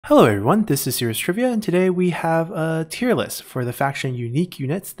Hello everyone, this is Serious Trivia, and today we have a tier list for the faction unique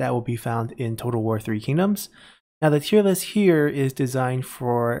units that will be found in Total War 3 Kingdoms. Now the tier list here is designed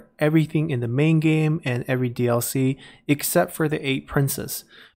for everything in the main game and every DLC except for the 8 princes,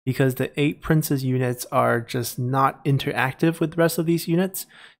 because the 8 princes units are just not interactive with the rest of these units,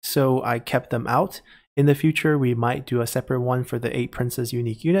 so I kept them out. In the future we might do a separate one for the 8 princes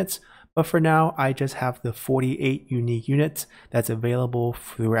unique units, but for now, I just have the 48 unique units that's available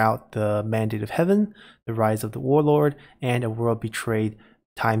throughout the Mandate of Heaven, the Rise of the Warlord, and A World Betrayed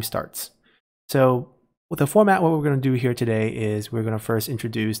time starts. So with the format, what we're going to do here today is we're going to first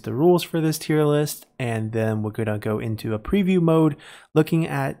introduce the rules for this tier list, and then we're going to go into a preview mode looking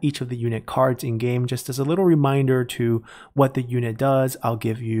at each of the unit cards in game just as a little reminder to what the unit does. I'll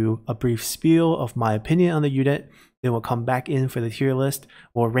give you a brief spiel of my opinion on the unit. Then we'll come back in for the tier list,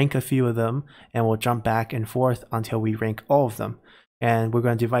 we'll rank a few of them, and we'll jump back and forth until we rank all of them. And we're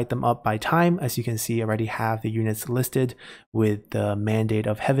going to divide them up by time. As you can see, I already have the units listed with the Mandate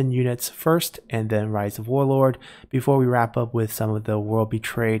of Heaven units first, and then Rise of Warlord, before we wrap up with some of the World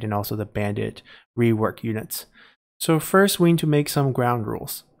Betrayed and also the Bandit rework units. So first we need to make some ground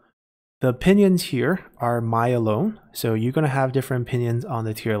rules. The opinions here are my alone, so you're going to have different opinions on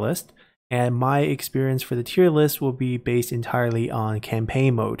the tier list. And my experience for the tier list will be based entirely on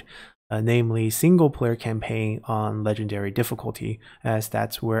campaign mode, namely single player campaign on legendary difficulty, as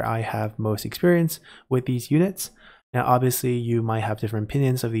that's where I have most experience with these units. Now obviously you might have different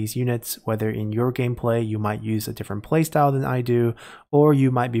opinions of these units, whether in your gameplay you might use a different playstyle than I do, or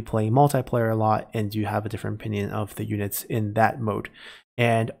you might be playing multiplayer a lot and you have a different opinion of the units in that mode.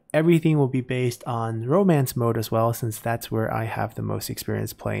 And everything will be based on romance mode as well, since that's where I have the most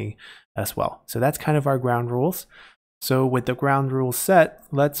experience playing as well. So that's kind of our ground rules. So with the ground rules set,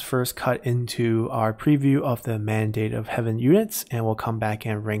 let's first cut into our preview of the Mandate of Heaven units, and we'll come back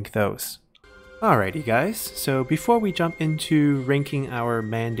and rank those. Alrighty guys, so before we jump into ranking our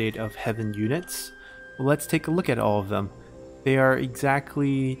Mandate of Heaven units, let's take a look at all of them. They are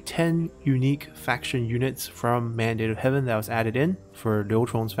exactly 10 unique faction units from Mandate of Heaven that was added in for Liu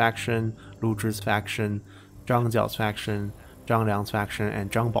Chong's faction, Lu Zhi's faction, Zhang Jiao's faction, Zhang Liang's faction,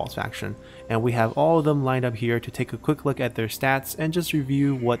 and Zhang Bao's faction. And we have all of them lined up here to take a quick look at their stats and just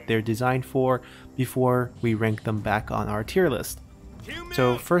review what they're designed for before we rank them back on our tier list.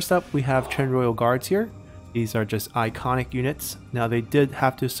 So first up we have Chen Royal Guards here. These are just iconic units. Now they did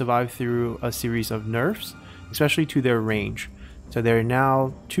have to survive through a series of nerfs, especially to their range. So they're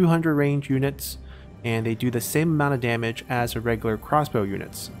now 200 range units, and they do the same amount of damage as a regular crossbow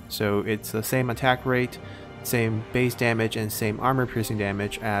units. So it's the same attack rate, same base damage, and same armor piercing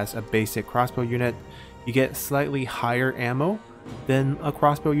damage as a basic crossbow unit. You get slightly higher ammo than a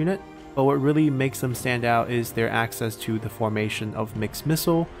crossbow unit, but what really makes them stand out is their access to the formation of mixed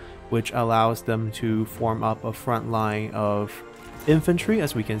missile, which allows them to form up a front line of infantry,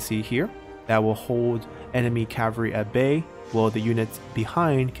 as we can see here, that will hold enemy cavalry at bay, while the units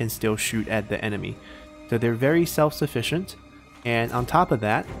behind can still shoot at the enemy. So they're very self-sufficient, and on top of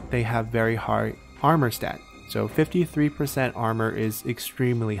that, they have very high armor stat. So 53% armor is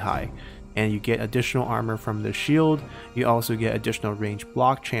extremely high, and you get additional armor from the shield. You also get additional range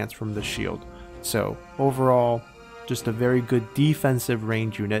block chance from the shield. So overall, just a very good defensive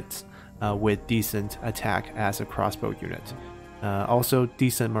range unit with decent attack as a crossbow unit. Also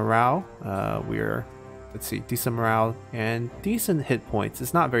decent morale. Decent morale and decent hit points.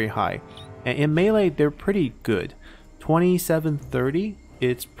 It's not very high. And in melee, they're pretty good. 2730,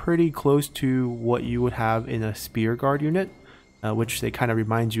 it's pretty close to what you would have in a spear guard unit, which they kind of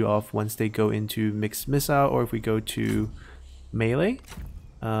remind you of once they go into mixed missile, or if we go to melee.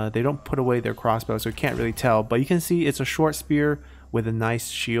 They don't put away their crossbow, so you can't really tell, but you can see it's a short spear with a nice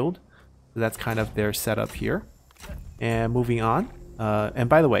shield. So that's kind of their setup here. And moving on, and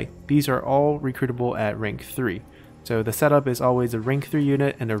by the way, these are all recruitable at rank 3. So the setup is always a rank 3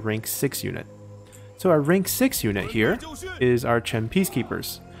 unit and a rank 6 unit. So our rank 6 unit here is our Chen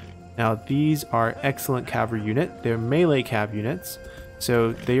Peacekeepers. Now these are excellent cavalry unit. They're melee cav units.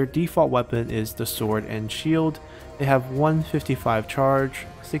 So their default weapon is the sword and shield. They have 155 charge,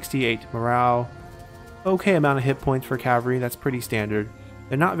 68 morale, okay amount of hit points for cavalry, that's pretty standard.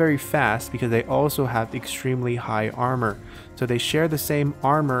 They're not very fast because they also have extremely high armor. So they share the same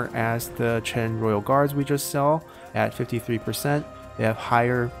armor as the Chen Royal Guards we just saw at 53%. They have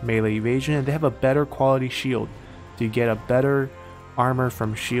higher melee evasion, and they have a better quality shield. So you get a better armor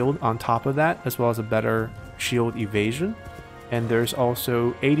from shield on top of that, as well as a better shield evasion. And there's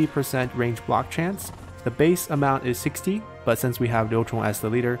also 80% range block chance. The base amount is 60, but since we have Liu Chong as the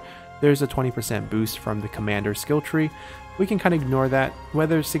leader, there's a 20% boost from the commander skill tree. We can kind of ignore that.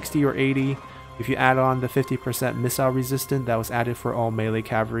 Whether 60 or 80, if you add on the 50% missile resistant that was added for all melee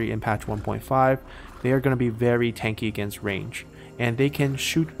cavalry in patch 1.5, they are going to be very tanky against range. And they can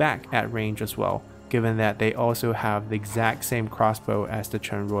shoot back at range as well, given that they also have the exact same crossbow as the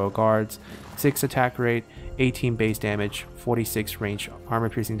Chen Royal Guards, 6 attack rate, 18 base damage, 46 range armor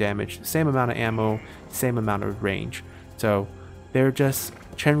piercing damage, same amount of ammo, same amount of range. So they're just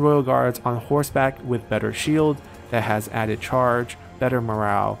Chen Royal Guards on horseback with better shield that has added charge, better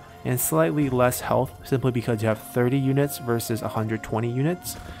morale, and slightly less health simply because you have 30 units versus 120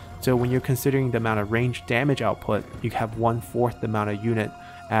 units. So when you're considering the amount of range damage output, you have 1/4 the amount of unit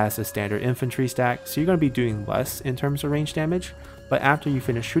as a standard infantry stack, so you're going to be doing less in terms of range damage. But after you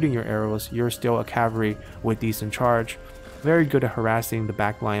finish shooting your arrows, you're still a cavalry with decent charge. Very good at harassing the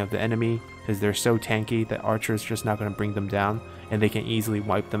backline of the enemy because they're so tanky that archers just not going to bring them down, and they can easily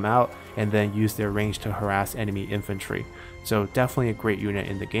wipe them out and then use their range to harass enemy infantry. So definitely a great unit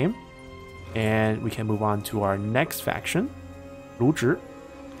in the game. And we can move on to our next faction, Lu Zhi.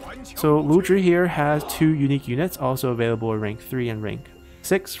 So Lu Zhi here has 2 unique units also available in rank 3 and rank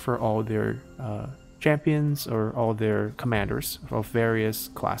 6 for all their champions or all their commanders of various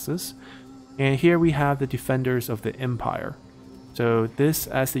classes. And here we have the Defenders of the Empire. So this,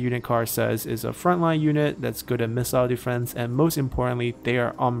 as the unit card says, is a frontline unit that's good at missile defense, and most importantly, they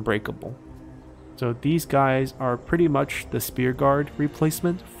are unbreakable. So these guys are pretty much the Spear Guard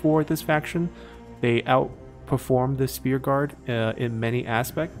replacement for this faction. They outperform the Spear Guard in many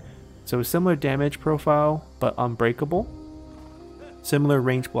aspects. So similar damage profile, but unbreakable. Similar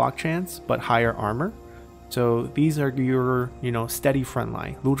range block chance, but higher armor. So these are your, steady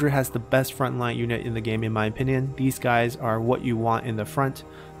frontline. Lu Zhi has the best frontline unit in the game in my opinion. These guys are what you want in the front.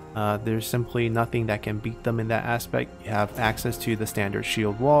 There's simply nothing that can beat them in that aspect. You have access to the standard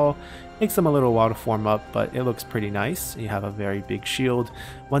shield wall. Takes them a little while to form up, but it looks pretty nice. You have a very big shield.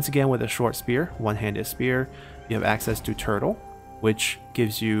 Once again with a short spear, one-handed spear. You have access to turtle, which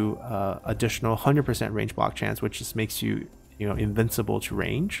gives you additional 100% range block chance, which just makes you, invincible to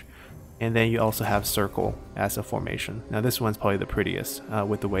range. And then you also have circle as a formation. Now this one's probably the prettiest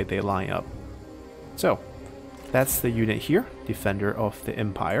with the way they line up. So that's the unit here, Defender of the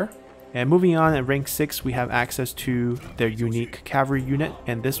Empire. And moving on, at rank 6 we have access to their unique cavalry unit,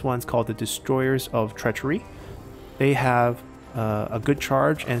 and this one's called the Destroyers of Treachery. They have a good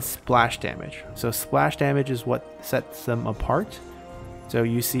charge and splash damage. So splash damage is what sets them apart. So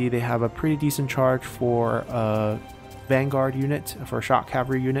you see they have a pretty decent charge for a Vanguard unit, for a shock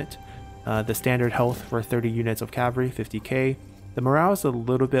cavalry unit. The standard health for 30 units of cavalry, 50k. The morale is a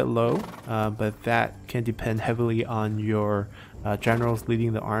little bit low, but that can depend heavily on your generals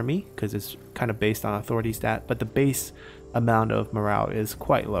leading the army, because it's kind of based on authority stat, but the base amount of morale is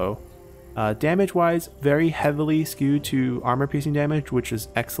quite low. Damage wise, very heavily skewed to armor piercing damage, which is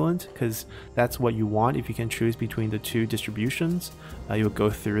excellent because that's what you want. If you can choose between the 2 distributions, you'll go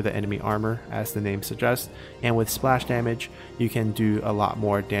through the enemy armor as the name suggests, and with splash damage you can do a lot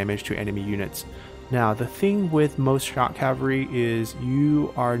more damage to enemy units. Now the thing with most shock cavalry is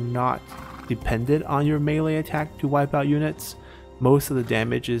you are not dependent on your melee attack to wipe out units. Most of the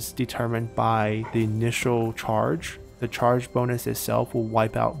damage is determined by the initial charge. The charge bonus itself will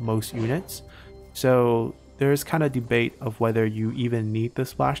wipe out most units. So there's kind of debate of whether you even need the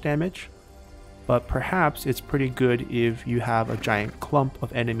splash damage. But perhaps it's pretty good if you have a giant clump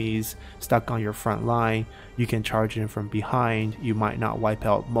of enemies stuck on your front line. You can charge in from behind. You might not wipe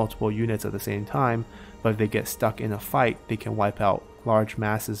out multiple units at the same time, but if they get stuck in a fight, they can wipe out large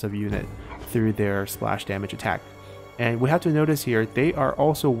masses of unit through their splash damage attack. And we have to notice here, they are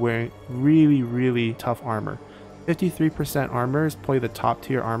also wearing really tough armor. 53% armor is probably the top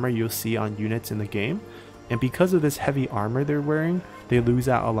tier armor you'll see on units in the game, and because of this heavy armor they're wearing, they lose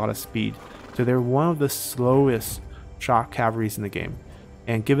out a lot of speed. So they're one of the slowest shock cavalries in the game,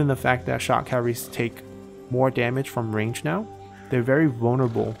 and given the fact that shock cavalries take more damage from range now, they're very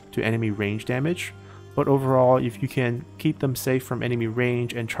vulnerable to enemy range damage. But overall, if you can keep them safe from enemy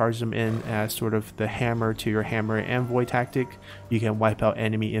range and charge them in as sort of the hammer to your hammer and envoy tactic, you can wipe out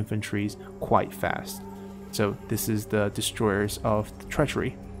enemy infantries quite fast. So this is the Destroyers of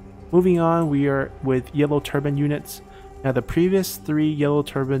Treachery. Moving on, we are with Yellow Turban units. Now the previous 3 Yellow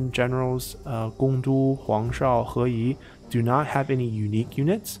Turban generals, Gong Du, Huang Shao, He Yi, do not have any unique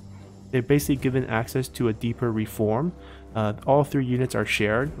units. They're basically given access to a deeper reform. All 3 units are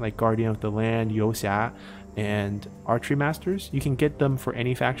shared, like Guardian of the Land, You Xia, and Archery Masters. You can get them for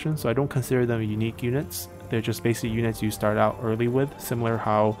any faction, so I don't consider them unique units. They're just basically units you start out early with, similar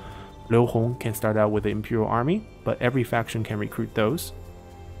how Liu Hong can start out with the Imperial Army, but every faction can recruit those.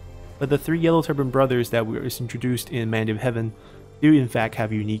 But the 3 Yellow Turban brothers that were introduced in Mandate of Heaven do in fact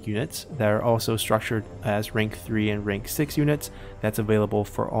have unique units that are also structured as rank 3 and rank 6 units that's available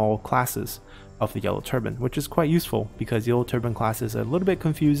for all classes of the Yellow Turban, which is quite useful because Yellow Turban class is a little bit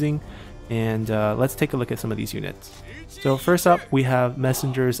confusing. And let's take a look at some of these units. So first up, we have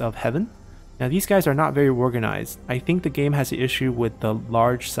Messengers of Heaven. Now these guys are not very organized. I think the game has an issue with the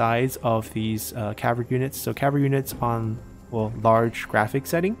large size of these cavalry units. So cavalry units on, well, large graphic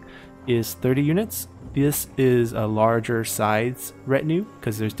setting is 30 units. This is a larger size retinue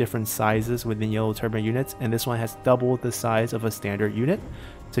because there's different sizes within Yellow Turban units, and this one has double the size of a standard unit.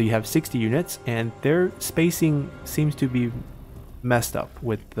 So you have 60 units, and their spacing seems to be messed up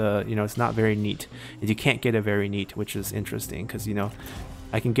with the, it's not very neat, and you can't get it very neat, which is interesting because,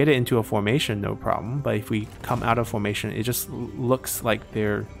 I can get it into a formation no problem, but if we come out of formation, it just looks like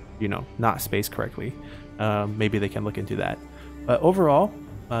they're, not spaced correctly. Maybe they can look into that. But overall,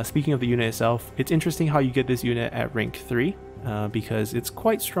 speaking of the unit itself, it's interesting how you get this unit at rank 3 because it's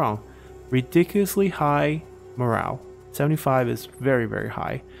quite strong. Ridiculously high morale. 75 is very, very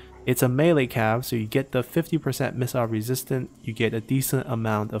high. It's a melee cav, so you get the 50% missile resistant, you get a decent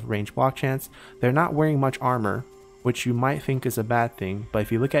amount of range block chance. They're not wearing much armor, which you might think is a bad thing, but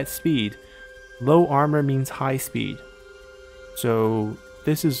if you look at speed, low armor means high speed. So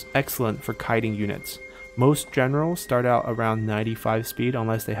this is excellent for kiting units. Most generals start out around 95 speed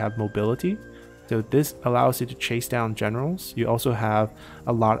unless they have mobility. So this allows you to chase down generals. You also have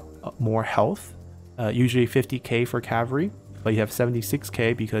a lot more health, usually 50k for cavalry, but you have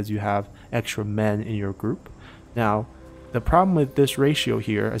 76k because you have extra men in your group. Now, the problem with this ratio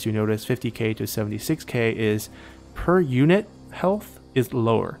here, as you notice, 50k to 76k, is per unit health is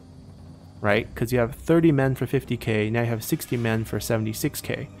lower, right? Because you have 30 men for 50k, now you have 60 men for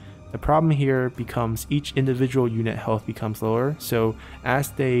 76k. The problem here becomes each individual unit health becomes lower, so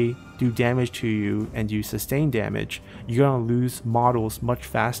as they do damage to you and you sustain damage, you're going to lose models much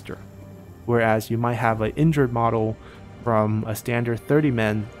faster. Whereas you might have an injured model from a standard 30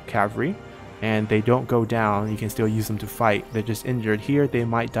 men cavalry and they don't go down, you can still use them to fight. They're just injured. Here they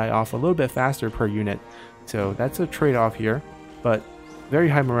might die off a little bit faster per unit, so that's a trade-off here, but very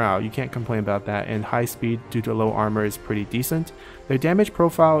high morale, you can't complain about that, and high speed due to low armor is pretty decent. Their damage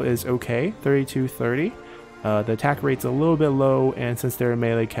profile is okay, 32-30. The attack rate's a little bit low, and since they're a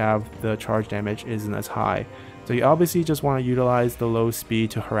melee cav, the charge damage isn't as high. So you obviously just want to utilize the low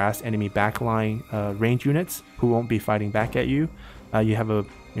speed to harass enemy backline range units who won't be fighting back at you. You have a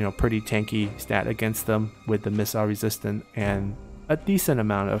pretty tanky stat against them with the missile resistant and a decent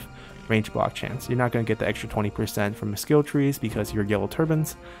amount of range block chance. You're not going to get the extra 20% from the skill trees because you're Yellow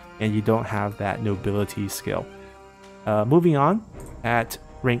Turbans and you don't have that nobility skill. Moving on, at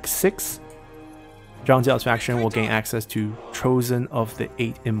rank 6, Zhang Jiao's faction will gain access to Chosen of the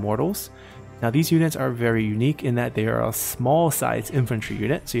 8 Immortals. Now these units are very unique in that they are a small size infantry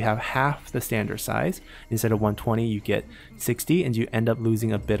unit, so you have half the standard size. Instead of 120 you get 60 and you end up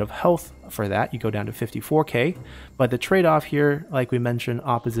losing a bit of health for that. You go down to 54k, but the trade-off here, like we mentioned,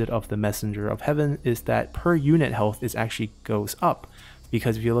 opposite of the Messenger of Heaven, is that per unit health is actually goes up.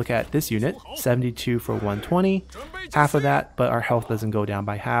 Because if you look at this unit, 72 for 120, half of that, but our health doesn't go down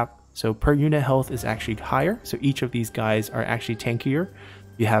by half. So per unit health is actually higher, so each of these guys are actually tankier.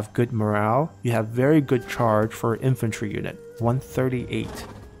 You have good morale, you have very good charge for infantry unit, 138,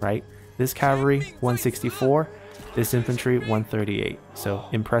 right? This cavalry, 164, this infantry, 138. So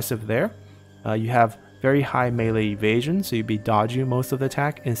impressive there. You have very high melee evasion, so you'd be dodging most of the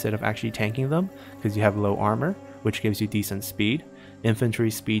attack instead of actually tanking them because you have low armor, which gives you decent speed.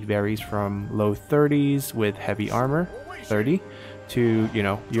 Infantry speed varies from low 30s with heavy armor, 30, to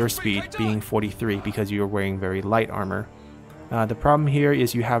your speed being 43 because you're wearing very light armor. The problem here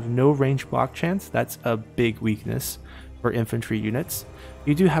is you have no range block chance. That's a big weakness for infantry units.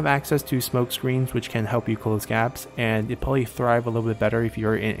 You do have access to smoke screens, which can help you close gaps, and it probably thrive a little bit better if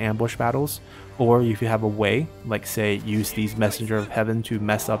you're in ambush battles, or if you have a way, like say use these Messenger of Heaven to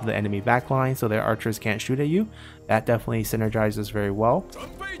mess up the enemy backline so their archers can't shoot at you. That definitely synergizes very well.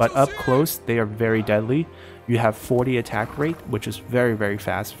 But up close, they are very deadly. You have 40 attack rate, which is very, very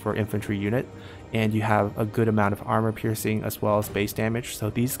fast for infantry unit, and you have a good amount of armor piercing as well as base damage, so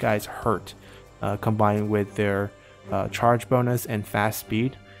these guys hurt. Combined with their charge bonus and fast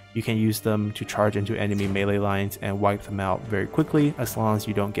speed, you can use them to charge into enemy melee lines and wipe them out very quickly as long as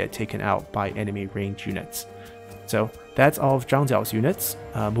you don't get taken out by enemy range units. So that's all of Zhang Jiao's units.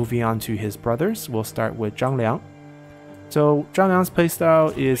 Moving on to his brothers, we'll start with Zhang Liang. So Zhang Liang's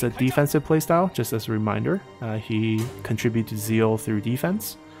playstyle is a defensive playstyle, just as a reminder. He contributes to zeal through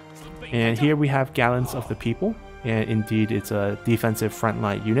defense. And here we have Gallants of the People, and indeed it's a defensive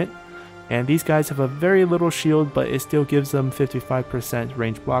frontline unit. And these guys have a very little shield, but it still gives them 55%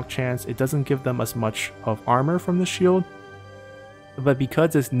 range block chance. It doesn't give them as much of armor from the shield, but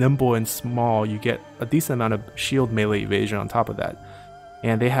because it's nimble and small, you get a decent amount of shield melee evasion on top of that.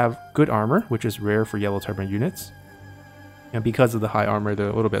 And they have good armor, which is rare for Yellow Turban units. And because of the high armor, they're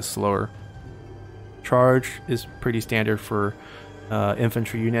a little bit slower. Charge is pretty standard for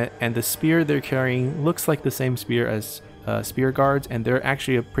infantry unit, and the spear they're carrying looks like the same spear as spear guards, and they're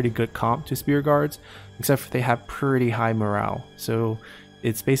actually a pretty good comp to spear guards, except for they have pretty high morale. So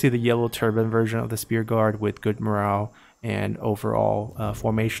it's basically the Yellow Turban version of the spear guard with good morale and overall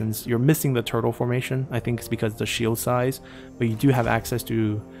formations. You're missing the turtle formation. I think it's because of the shield size, but you do have access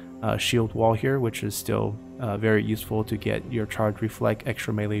to shield wall here, which is still very useful to get your charge reflect,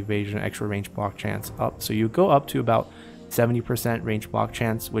 extra melee evasion, extra range block chance up. So you go up to about 70% range block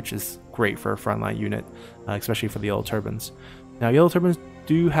chance, which is great for a frontline unit, especially for the Yellow Turbans. Now, Yellow Turbans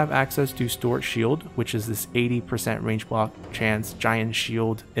do have access to Stored Shield, which is this 80% range block chance giant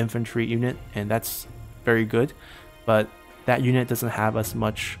shield infantry unit, and that's very good. But that unit doesn't have as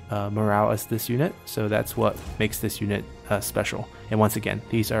much morale as this unit, so that's what makes this unit special. And once again,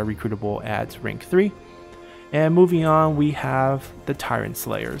 these are recruitable at rank 3. And moving on, we have the Tyrant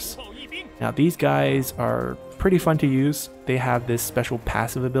Slayers. Now, these guys are pretty fun to use. They have this special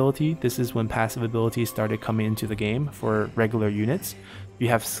passive ability. This is when passive abilities started coming into the game for regular units. You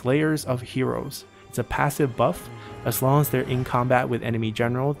have Slayers of Heroes. It's a passive buff. As long as they're in combat with enemy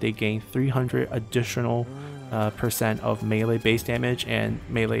general, they gain 300 additional percent of melee base damage and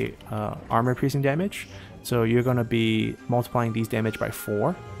melee armor piercing damage. So you're going to be multiplying these damage by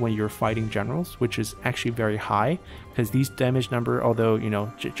 4 when you're fighting generals, which is actually very high, because these damage number, although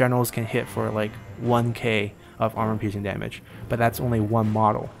generals can hit for like 1k of armor piercing damage, but that's only one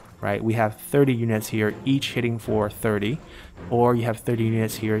model, right? We have 30 units here, each hitting for 30, or you have 30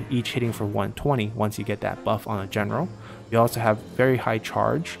 units here, each hitting for 120 once you get that buff on a general. You also have very high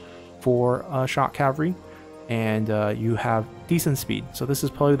charge for shock cavalry, and you have decent speed. So this is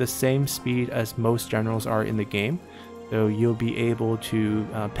probably the same speed as most generals are in the game. So you'll be able to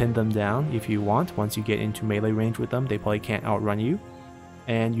pin them down if you want. Once you get into melee range with them, they probably can't outrun you.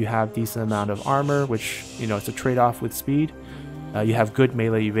 And you have decent amount of armor, which, it's a trade-off with speed. You have good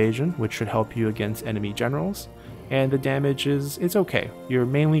melee evasion, which should help you against enemy generals. And the damage it's okay. You're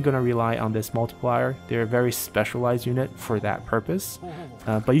mainly going to rely on this multiplier. They're a very specialized unit for that purpose.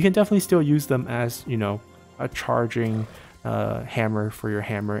 But you can definitely still use them as, a charging hammer for your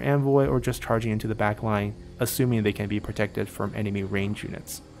hammer envoy, or just charging into the back line, assuming they can be protected from enemy range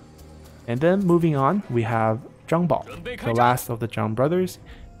units. And then moving on, we have Zhang Bao, the last of the Zhang brothers.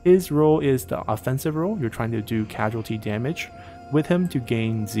 His role is the offensive role. You're trying to do casualty damage with him to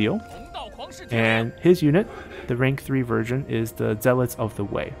gain zeal. And his unit, the rank 3 version, is the Zealots of the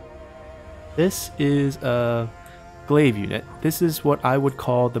Way. This is a glaive unit. This is what I would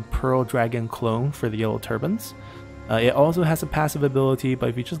call the Pearl Dragon clone for the Yellow Turbans. It also has a passive ability, but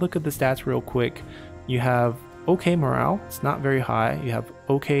if you just look at the stats real quick, you have okay morale. It's not very high. You have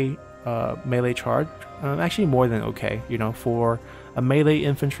okay melee charge. Actually more than okay. For a melee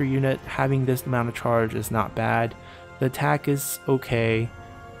infantry unit, having this amount of charge is not bad. The attack is okay.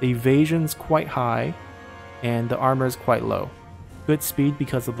 The evasion's quite high, and the armor is quite low. Good speed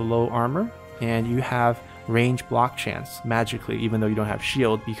because of the low armor, and you have range block chance magically, even though you don't have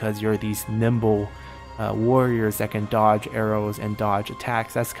shield, because you're these nimble warriors that can dodge arrows and dodge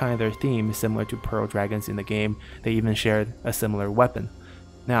attacks. That's kind of their theme, similar to Pearl Dragons in the game. They even shared a similar weapon.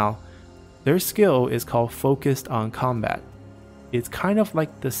 Now, their skill is called Focused on Combat. It's kind of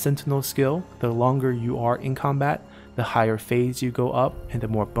like the Sentinel skill. The longer you are in combat, the higher phase you go up and the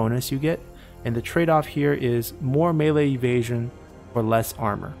more bonus you get. And the trade-off here is more melee evasion or less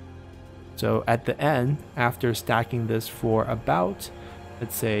armor. So at the end, after stacking this for about,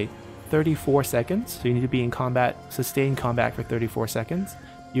 let's say, 34 seconds, so you need to be in combat, sustained combat for 34 seconds,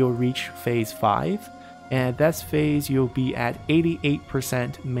 you'll reach phase 5. And at that phase, you'll be at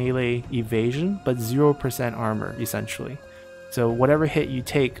 88% melee evasion, but 0% armor, essentially. So whatever hit you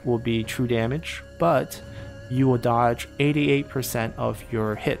take will be true damage, but you will dodge 88% of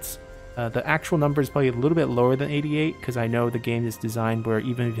your hits. The actual number is probably a little bit lower than 88, because I know the game is designed where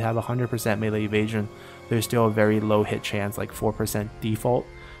even if you have 100% melee evasion, there's still a very low hit chance, like 4% default.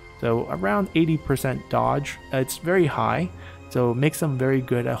 So around 80% dodge, it's very high, so it makes them very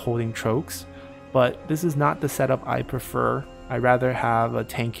good at holding chokes. But this is not the setup I prefer. I'd rather have a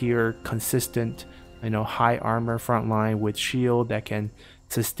tankier, consistent, high armor front line with shield that can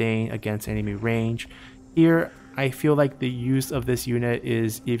sustain against enemy range. Here, I feel like the use of this unit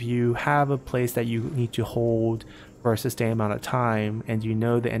is if you have a place that you need to hold for a sustained amount of time and you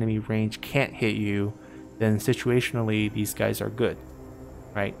know the enemy range can't hit you, then situationally these guys are good,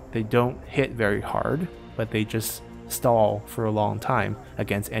 right? They don't hit very hard, but they just stall for a long time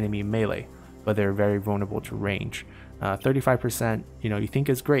against enemy melee, but they're very vulnerable to range. 35%, you think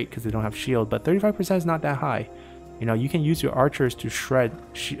is great because they don't have shield, but 35% is not that high. You can use your archers to shred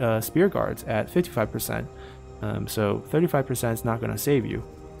spear guards at 55%. So 35% is not going to save you,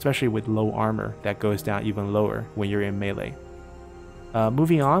 especially with low armor that goes down even lower when you're in melee.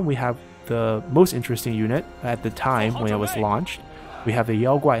 Moving on, we have the most interesting unit at the time when it was launched. We have the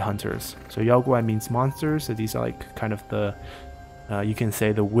Yaoguai Hunters. So Yaoguai means monsters, so these are like kind of the, you can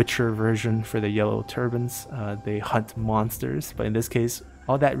say the Witcher version for the yellow turbans. They hunt monsters, but in this case,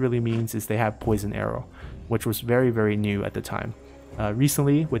 all that really means is they have poison arrow, which was very, very new at the time.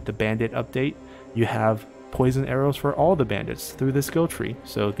 Recently, with the bandit update, you have poison arrows for all the bandits through the skill tree.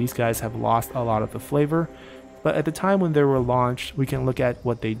 So these guys have lost a lot of the flavor, but at the time when they were launched, we can look at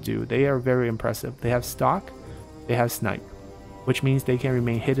what they do. They are very impressive. They have stock, they have snipe, which means they can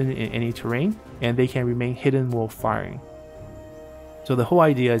remain hidden in any terrain, and they can remain hidden while firing. So the whole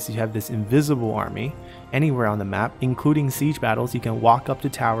idea is you have this invisible army anywhere on the map, including siege battles. You can walk up to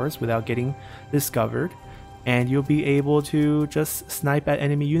towers without getting discovered, and you'll be able to just snipe at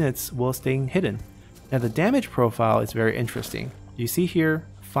enemy units while staying hidden. Now the damage profile is very interesting. You see here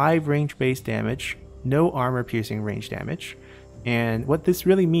 5 range-based damage, no armor-piercing range damage. And what this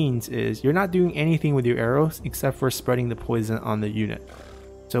really means is you're not doing anything with your arrows except for spreading the poison on the unit.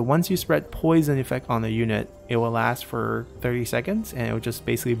 So once you spread poison effect on the unit, it will last for 30 seconds and it will just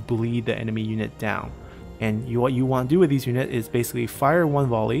basically bleed the enemy unit down. And what you want to do with these units is basically fire 1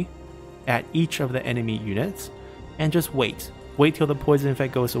 volley at each of the enemy units and just wait. Wait till the poison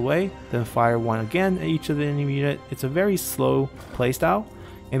effect goes away, then fire 1 again at each of the enemy unit. It's a very slow playstyle,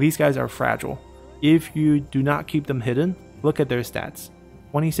 and these guys are fragile. If you do not keep them hidden, look at their stats.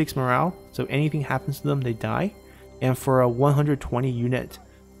 26 morale, so anything happens to them, they die. And for a 120 unit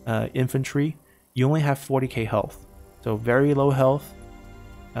infantry, you only have 40k health. So very low health.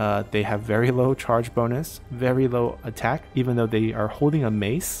 They have very low charge bonus, very low attack, even though they are holding a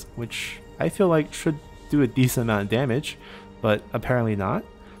mace, which I feel like should do a decent amount of damage, but apparently not.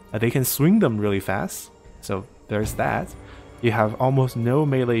 They can swing them really fast, so there's that. You have almost no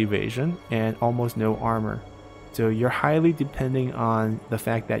melee evasion and almost no armor. So you're highly depending on the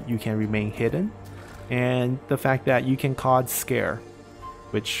fact that you can remain hidden and the fact that you can cause scare,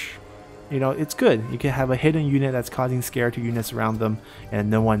 which, it's good. You can have a hidden unit that's causing scare to units around them and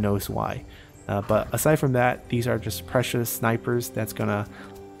no one knows why. But aside from that, these are just precious snipers that's gonna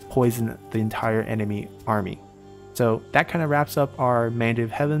poison the entire enemy army. So that kind of wraps up our Mandate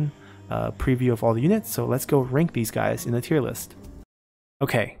of Heaven preview of all the units. So let's go rank these guys in the tier list.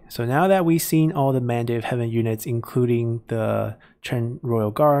 Okay, so now that we've seen all the Mandate of Heaven units, including the Chen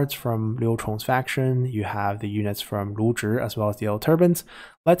Royal Guards from Liu Chong's faction, you have the units from Lu Zhi as well as the Yellow Turbans,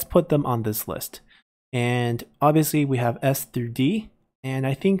 let's put them on this list. And obviously we have S through D, and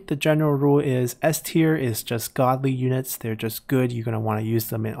I think the general rule is S tier is just godly units. They're just good. You're going to want to use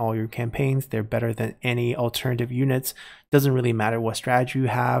them in all your campaigns. They're better than any alternative units. Doesn't really matter what strategy you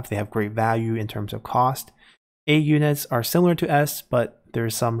have. They have great value in terms of cost. A units are similar to S, but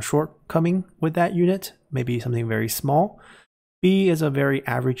there's some shortcoming with that unit, maybe something very small. B is a very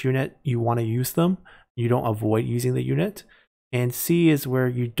average unit. You want to use them. You don't avoid using the unit. And C is where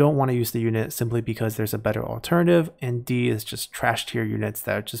you don't want to use the unit simply because there's a better alternative. And D is just trash tier units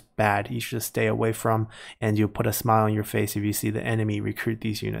that are just bad. You should just stay away from, and you'll put a smile on your face if you see the enemy recruit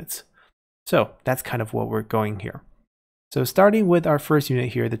these units. So that's kind of what we're going here. So starting with our first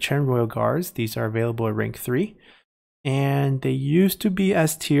unit here, the Chen Royal Guards. These are available at rank 3. And they used to be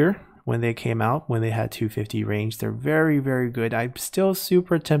S tier when they came out, when they had 250 range. They're very, very good. I'm still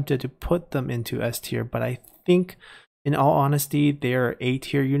super tempted to put them into S tier, but I think in all honesty, they're A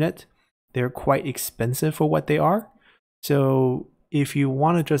tier unit. They're quite expensive for what they are. So if you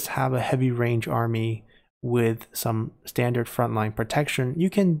want to just have a heavy range army with some standard frontline protection, you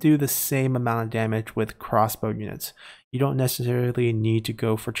can do the same amount of damage with crossbow units. You don't necessarily need to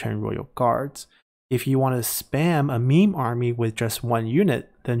go for Chen Royal Guards. If you want to spam a meme army with just 1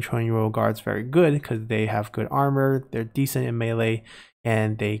 unit, then Chen Royal Guard's very good because they have good armor, they're decent in melee,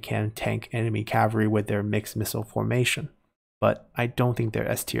 and they can tank enemy cavalry with their mixed missile formation. But I don't think they're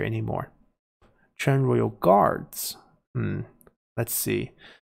S tier anymore. Chen Royal Guards. Let's see.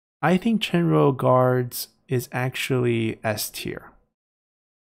 I think Chen Royal Guards is actually S tier.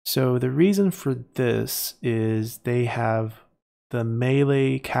 So the reason for this is they have the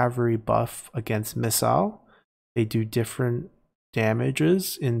melee cavalry buff against missile. They do different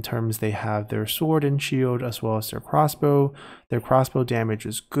damages in terms they have their sword and shield as well as their crossbow. Their crossbow damage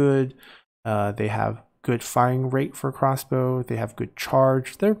is good. They have good firing rate for crossbow. They have good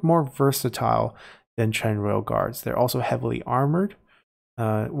charge. They're more versatile than Chen Royal Guards. They're also heavily armored.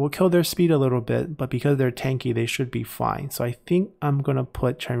 We'll kill their speed a little bit, but because they're tanky, they should be fine. So I think I'm going to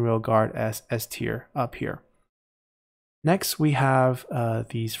put Chen Royal Guard as S tier up here. Next, we have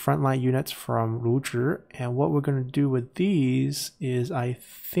these frontline units from Luzhi, and what we're going to do with these is I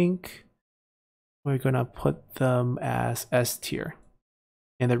think we're going to put them as S tier.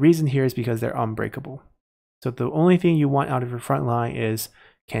 And the reason here is because they're unbreakable. So the only thing you want out of your front line is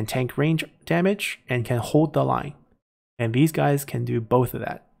can tank range damage and can hold the line. And these guys can do both of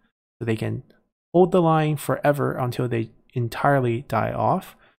that. So they can hold the line forever until they entirely die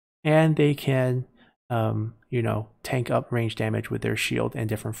off, and they can tank up range damage with their shield and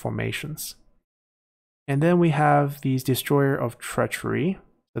different formations. And then we have these Destroyer of Treachery.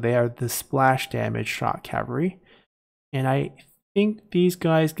 So they are the splash damage shock cavalry. And I think these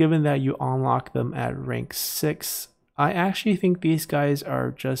guys, given that you unlock them at rank 6, I actually think these guys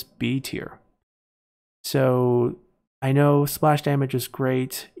are just B tier. So I know splash damage is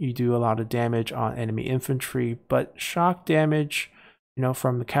great. You do a lot of damage on enemy infantry, but shock damage,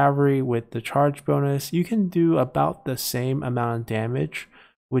 from the cavalry with the charge bonus, you can do about the same amount of damage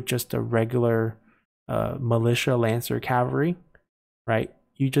with just a regular militia lancer cavalry, right?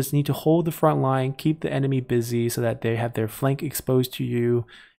 You just need to hold the front line, keep the enemy busy so that they have their flank exposed to you.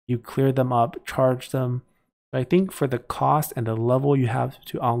 You clear them up, charge them. So I think for the cost and the level you have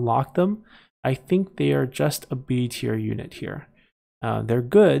to unlock them, I think they are just a B tier unit here. They're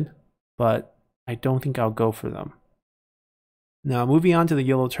good, but I don't think I'll go for them. Now, moving on to the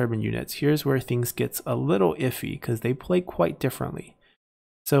Yellow Turban units, here's where things gets a little iffy because they play quite differently.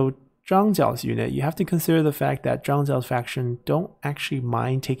 So Zhang Jiao's unit, you have to consider the fact that Zhang Jiao's faction don't actually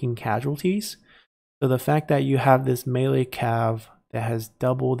mind taking casualties. So the fact that you have this melee cav that has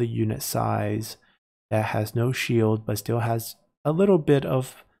double the unit size, that has no shield but still has a little bit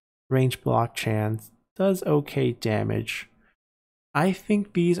of range block chance, does okay damage. I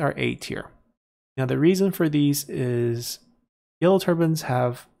think these are A tier. Now the reason for these is Yellow Turbans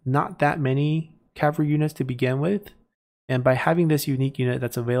have not that many cavalry units to begin with, and by having this unique unit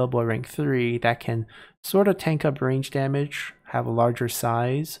that's available at rank 3 that can sort of tank up range damage, have a larger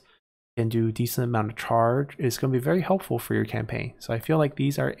size, and do a decent amount of charge, is going to be very helpful for your campaign. So I feel like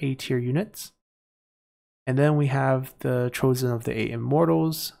these are A tier units. And then we have the Chosen of the 8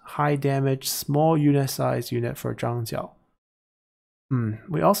 Immortals, high damage, small unit size unit for Zhang Jiao.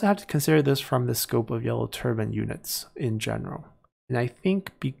 We also have to consider this from the scope of Yellow Turban units in general. And I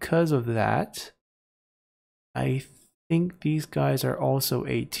think because of that, I think these guys are also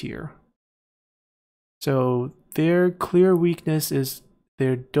A tier. So their clear weakness is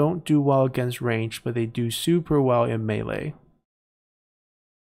they don't do well against range, but they do super well in melee.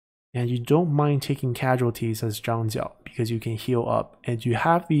 And you don't mind taking casualties as Zhang Jiao because you can heal up, and you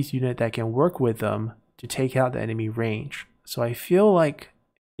have these units that can work with them to take out the enemy range. So I feel like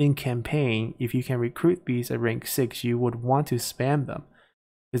in campaign, if you can recruit these at rank 6, you would want to spam them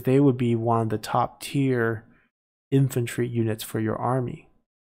because they would be one of the top tier infantry units for your army.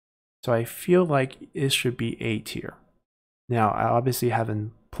 So I feel like it should be A tier. Now, I obviously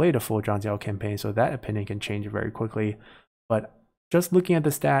haven't played a full Zhang Jiao campaign, so that opinion can change very quickly. But just looking at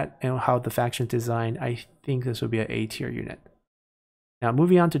the stat and how the faction is designed, I think this would be an A tier unit. Now,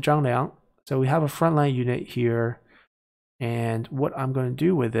 moving on to Zhang Liang. So we have a frontline unit here. And what I'm going to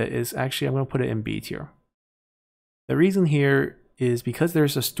do with it is actually I'm going to put it in B tier. The reason here is because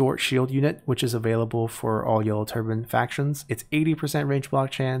there's a stored shield unit, which is available for all Yellow Turban factions. It's 80% range block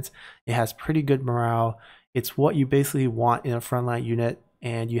chance. It has pretty good morale. It's what you basically want in a frontline unit,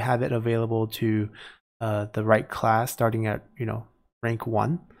 and you have it available to the right class starting at rank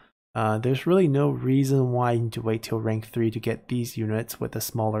 1. There's really no reason why you need to wait till rank 3 to get these units with a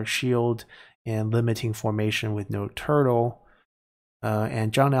smaller shield and limiting formation with no turtle.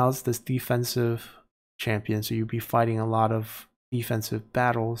 And Zhang Liao's this defensive champion, so you'll be fighting a lot of defensive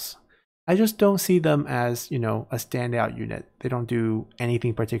battles. I just don't see them as, a standout unit. They don't do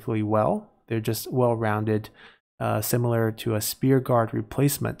anything particularly well. They're just well-rounded, similar to a spear guard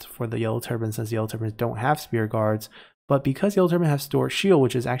replacement for the Yellow Turbans, since Yellow Turbans don't have spear guards. But because Yellow Turban have stored shield,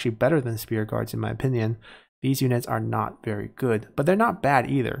 which is actually better than spear guards in my opinion, these units are not very good, but they're not bad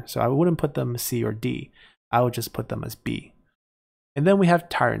either. So I wouldn't put them C or D. I would just put them as B. And then we have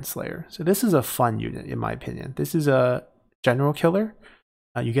Tyrant Slayer. So this is a fun unit in my opinion. This is a general killer.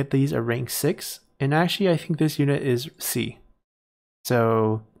 You get these at rank 6. And actually I think this unit is C.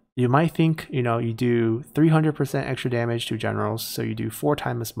 So You might think, you do 300% extra damage to generals, so you do 4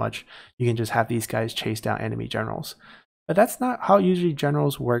 times as much. You can just have these guys chase down enemy generals. But that's not how usually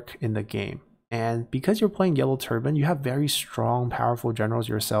generals work in the game. And because you're playing Yellow Turban, you have very strong, powerful generals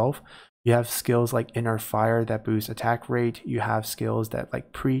yourself. You have skills like Inner Fire that boosts attack rate. You have skills that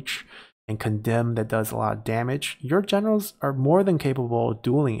like Preach and Condemn that does a lot of damage. Your generals are more than capable of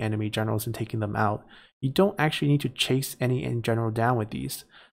dueling enemy generals and taking them out. You don't actually need to chase any general down with these.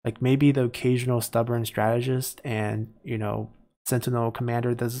 Like maybe the occasional stubborn strategist and, Sentinel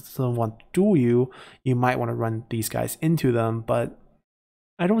commander doesn't want to duel you, you might want to run these guys into them, but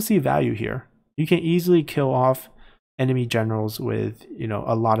I don't see value here. You can easily kill off enemy generals with,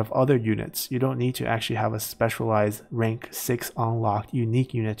 a lot of other units. You don't need to actually have a specialized rank 6 unlocked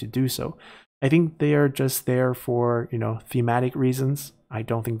unique unit to do so. I think they are just there for, thematic reasons. I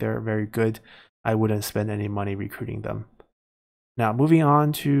don't think they're very good. I wouldn't spend any money recruiting them. Now, moving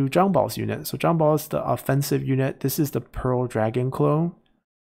on to Zhangbao's unit. So Zhangbao is the offensive unit. This is the Pearl Dragon clone.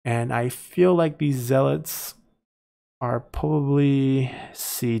 And I feel like these Zealots are probably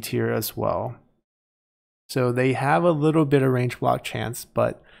C tier as well. So they have a little bit of range block chance,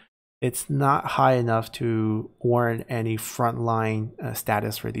 but it's not high enough to warrant any frontline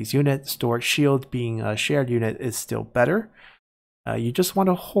status for these units. Stored Shield being a shared unit is still better. You just want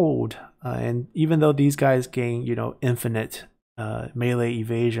to hold. And even though these guys gain, infinite melee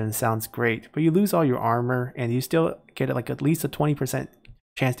evasion, sounds great, but you lose all your armor and you still get like at least a 20%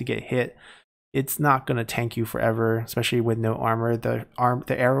 chance to get hit. It's not going to tank you forever, especially with no armor. The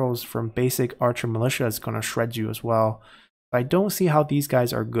arrows from basic archer militia is going to shred you as well. I don't see how these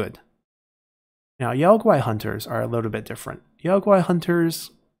guys are good. Now, Yaoguai hunters are a little bit different. Yaoguai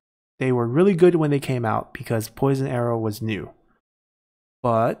hunters, they were really good when they came out because poison arrow was new.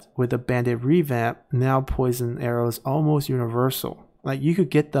 But with the bandit revamp, now poison arrow is almost universal. Like you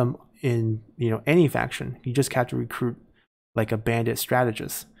could get them in, any faction. You just have to recruit like a bandit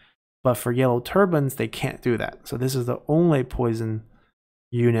strategist. But for Yellow Turbans, they can't do that. So this is the only poison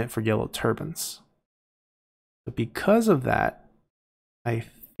unit for Yellow Turbans. But because of that, I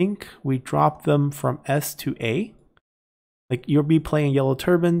think we dropped them from S to A. Like you'll be playing Yellow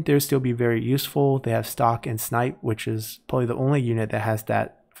Turban, they'll still be very useful. They have Stalk and Snipe, which is probably the only unit that has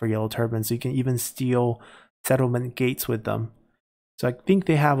that for Yellow Turban. So you can even steal settlement gates with them. So I think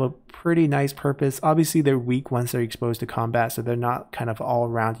they have a pretty nice purpose. Obviously they're weak once they're exposed to combat, so they're not kind of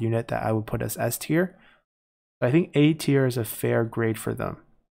all-around unit that I would put as S tier. But I think A tier is a fair grade for them.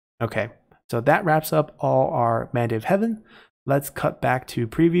 Okay, so that wraps up all our Mandate of Heaven. Let's cut back to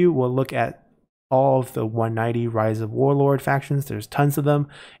preview. We'll look at all of the 190 Rise of Warlord factions. There's tons of them.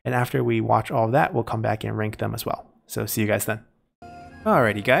 And after we watch all of that, we'll come back and rank them as well. So see you guys then.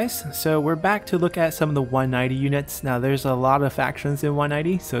 Alrighty guys, so we're back to look at some of the 190 units. Now there's a lot of factions in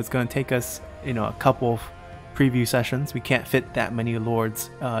 190, so it's going to take us, a couple of preview sessions. We can't fit that many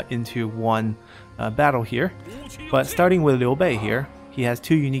lords into one battle here. But starting with Liu Bei here, he has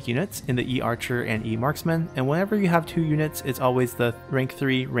 2 unique units in the E Archer and E Marksman, and whenever you have 2 units, it's always the rank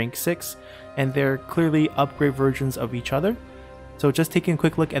 3, rank 6, and they're clearly upgrade versions of each other. So just taking a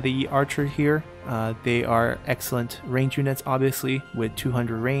quick look at the E Archer here, they are excellent range units obviously with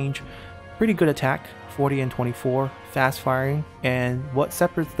 200 range, pretty good attack, 40 and 24, fast firing, and what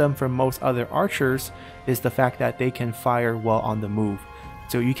separates them from most other archers is the fact that they can fire while on the move.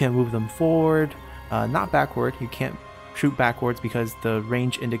 So you can move them forward, not backward. You can't shoot backwards because the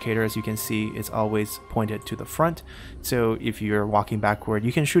range indicator, as you can see, is always pointed to the front. So if you're walking backward,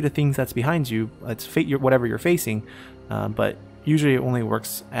 you can shoot at things that's behind you. Let's fate whatever you're facing, but usually it only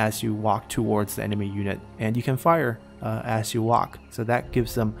works as you walk towards the enemy unit, and you can fire as you walk. So that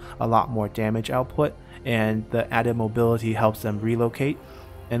gives them a lot more damage output, and the added mobility helps them relocate.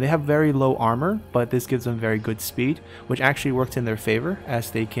 And they have very low armor, but this gives them very good speed, which actually works in their favor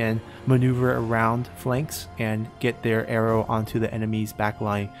as they can maneuver around flanks and get their arrow onto the enemy's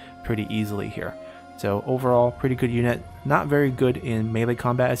backline pretty easily here. So overall, pretty good unit. Not very good in melee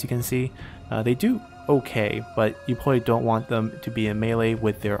combat, as you can see. They do okay, but you probably don't want them to be in melee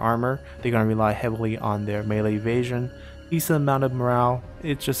with their armor. They're going to rely heavily on their melee evasion. Decent amount of morale.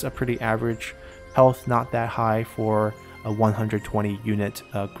 It's just a pretty average. Health not that high for a 120 unit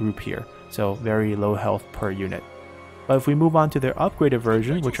group here, so very low health per unit. But if we move on to their upgraded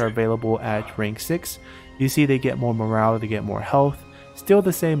version, which are available at rank 6, you see they get more morale, they get more health, still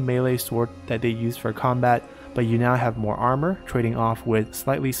the same melee sword that they use for combat, but you now have more armor, trading off with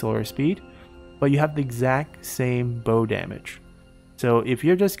slightly slower speed, but you have the exact same bow damage. So if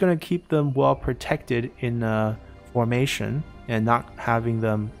you're just going to keep them well protected in a formation and not having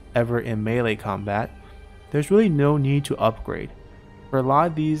them ever in melee combat, there's really no need to upgrade. For a lot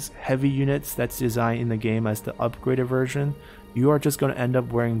of these heavy units that's designed in the game as the upgraded version, you are just going to end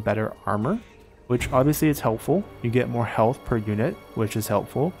up wearing better armor, which obviously is helpful. You get more health per unit, which is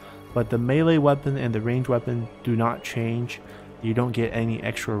helpful, but the melee weapon and the ranged weapon do not change. You don't get any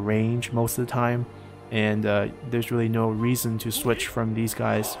extra range most of the time, and there's really no reason to switch from these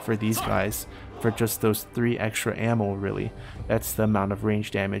guys for just those 3 extra ammo. Really, that's the amount of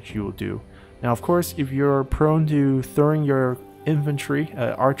range damage you will do. Now of course, if you're prone to throwing your infantry,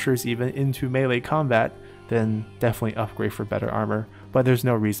 archers even, into melee combat, then definitely upgrade for better armor, but there's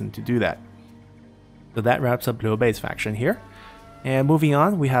no reason to do that. So that wraps up Liu Bei's faction here. And moving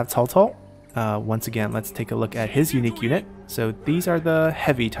on, we have Cao Cao. Once again, let's take a look at his unique unit. So these are the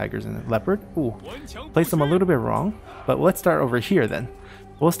heavy tigers and leopard. Ooh, placed them a little bit wrong, but let's start over here then.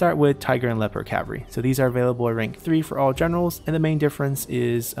 We'll start with tiger and leopard cavalry. So these are available at rank 3 for all generals, and the main difference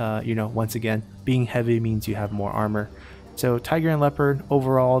is, once again, being heavy means you have more armor. So tiger and leopard,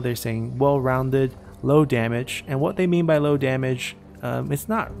 overall, they're saying well-rounded, low damage, and what they mean by low damage, it's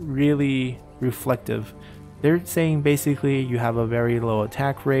not really reflective. They're saying basically you have a very low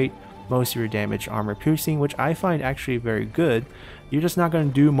attack rate, most of your damage armor piercing, which I find actually very good. You're just not going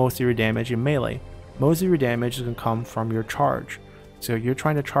to do most of your damage in melee. Most of your damage is going to come from your charge. So you're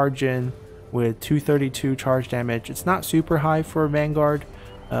trying to charge in with 232 charge damage. It's not super high for Vanguard,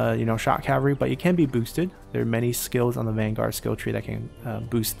 shot cavalry, but it can be boosted. There are many skills on the Vanguard skill tree that can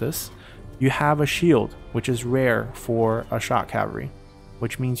boost this. You have a shield, which is rare for a shot cavalry,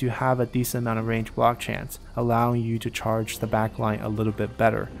 which means you have a decent amount of range block chance, allowing you to charge the backline a little bit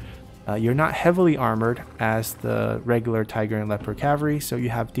better. You're not heavily armored as the regular tiger and leopard cavalry, so you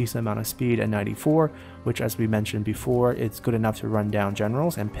have decent amount of speed at 94, which, as we mentioned before, it's good enough to run down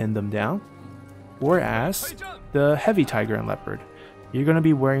generals and pin them down. Whereas the heavy tiger and leopard, you're going to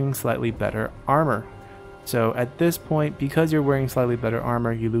be wearing slightly better armor. So at this point, because you're wearing slightly better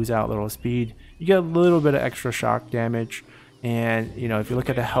armor, you lose out a little speed, you get a little bit of extra shock damage, and if you look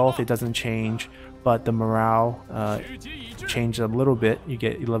at the health, it doesn't change, but the morale changed a little bit. You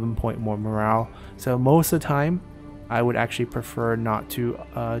get 11 point more morale. So most of the time, I would actually prefer not to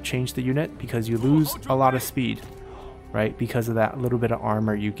change the unit, because you lose a lot of speed, right? Because of that little bit of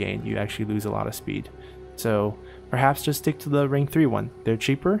armor you gain, you actually lose a lot of speed. So perhaps just stick to the rank 3 one. They're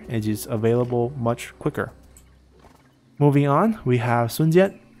cheaper and just available much quicker. Moving on, we have Sun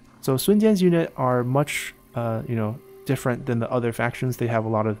Jian. So Sun Jian's unit are much different than the other factions. They have a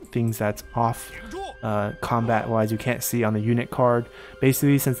lot of things that's off combat wise you can't see on the unit card.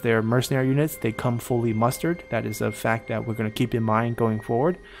 Basically, since they're mercenary units, they come fully mustered. That is a fact that we're going to keep in mind going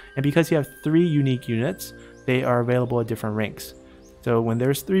forward. And because you have 3 unique units, they are available at different ranks. So when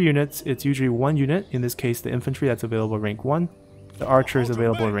there's 3 units, it's usually 1 unit, in this case the infantry, that's available at rank 1, the archer is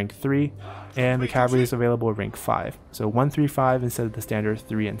available at rank 3, and the cavalry is available at rank 5. So 1, 3, 5 instead of the standard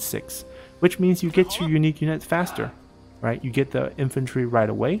 3 and 6, which means you get your unique unit faster, right? You get the infantry right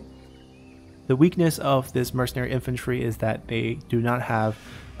away. The weakness of this mercenary infantry is that they do not have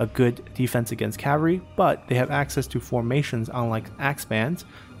a good defense against cavalry, but they have access to formations unlike axe bands.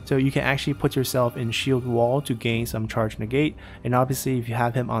 So you can actually put yourself in shield wall to gain some charge negate, and obviously if you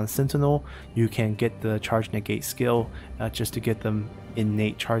have him on sentinel, you can get the charge negate skill just to get them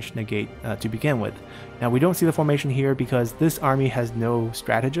innate charge negate to begin with. Now we don't see the formation here because this army has no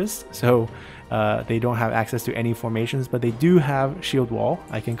strategists, so they don't have access to any formations, but they do have shield wall.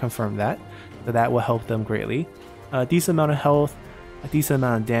 I can confirm that, so that will help them greatly. A decent amount of health, a decent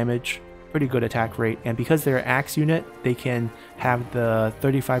amount of damage, pretty good attack rate, and because they're an axe unit, they can have the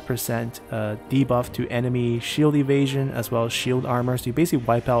 35% debuff to enemy shield evasion as well as shield armor, so you basically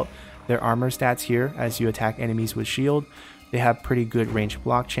wipe out their armor stats here as you attack enemies with shield. They have pretty good range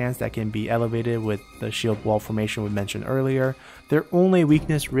block chance that can be elevated with the shield wall formation we mentioned earlier. Their only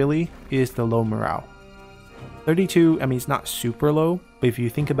weakness really is the low morale. 32, I mean, it's not super low, but if you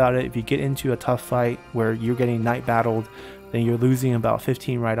think about it, if you get into a tough fight where you're getting night battled, then you're losing about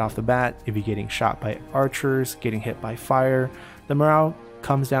 15 right off the bat. If you're getting shot by archers, getting hit by fire, the morale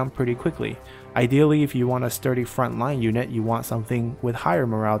comes down pretty quickly. Ideally, if you want a sturdy frontline unit, you want something with higher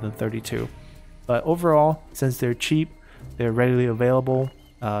morale than 32. But overall, since they're cheap, they're readily available,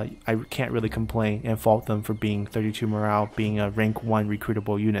 I can't really complain and fault them for being 32 morale, being a rank 1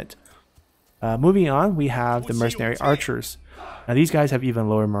 recruitable unit. Moving on, we have the mercenary archers. Now these guys have even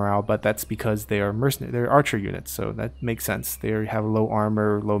lower morale, but that's because they are they're archer units, so that makes sense. They have low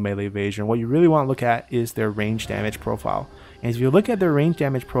armor, low melee evasion. What you really want to look at is their range damage profile. And if you look at their range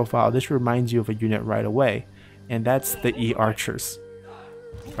damage profile, this reminds you of a unit right away, and that's the E archers.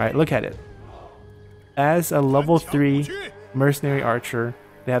 Right, look at it. As a level 3 mercenary archer,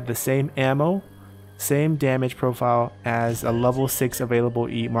 they have the same ammo, same damage profile as a level 6 available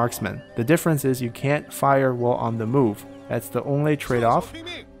E marksman. The difference is you can't fire while on the move. That's the only trade-off.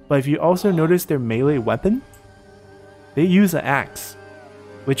 But if you also notice their melee weapon, they use an axe,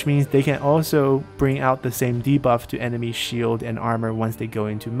 which means they can also bring out the same debuff to enemy shield and armor once they go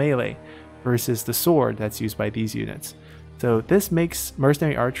into melee, versus the sword that's used by these units. So this makes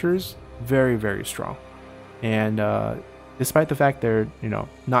mercenary archers very, very strong. And despite the fact they're,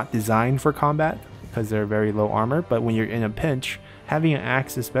 not designed for combat because they're very low armor, but when you're in a pinch, having an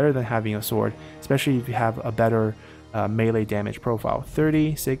axe is better than having a sword, especially if you have a better melee damage profile.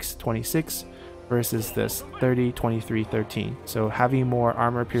 36, 26 versus this 30, 23, 13. So having more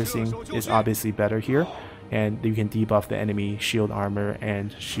armor piercing is obviously better here, and you can debuff the enemy shield armor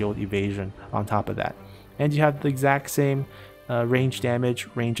and shield evasion on top of that. And you have the exact same range damage,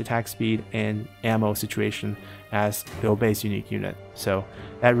 range attack speed, and ammo situation as the Obey's unique unit. So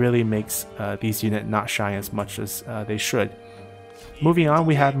that really makes these units not shine as much as they should. Moving on,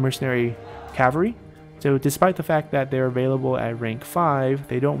 we have Mercenary Cavalry. So despite the fact that they're available at rank 5,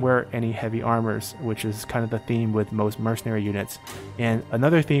 they don't wear any heavy armors, which is kind of the theme with most mercenary units. And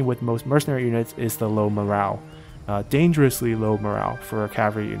another theme with most mercenary units is the low morale. Dangerously low morale for a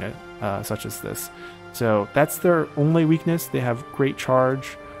cavalry unit such as this. So that's their only weakness. They have great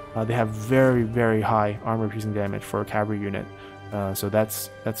charge. They have very, very high armor piercing damage for a cavalry unit. So that's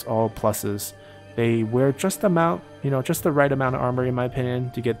all pluses. They wear just the right amount of armor in my opinion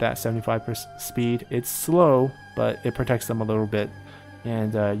to get that 75% speed. It's slow, but it protects them a little bit.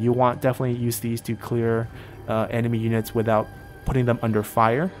 And you want definitely use these to clear enemy units without putting them under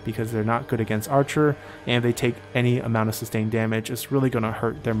fire, because they're not good against archer, and if they take any amount of sustained damage, it's really going to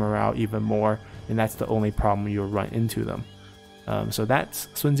hurt their morale even more, and that's the only problem you'll run into them. So that's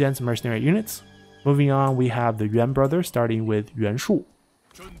Sun Jian's mercenary units. Moving on, we have the Yuan brothers, starting with Yuan Shu.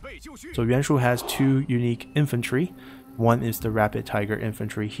 So Yuan Shu has two unique infantry. One is the Rapid Tiger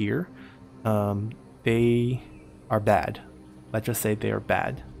infantry here. They are bad. Let's just say they are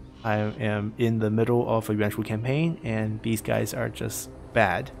bad. I am in the middle of a Yuan Shu campaign, and these guys are just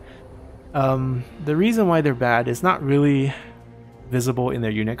bad. The reason why they're bad is not really visible in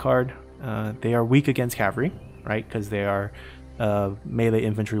their unit card. They are weak against cavalry, right? Because they are melee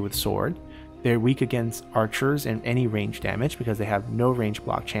infantry with sword. They're weak against archers and any range damage because they have no range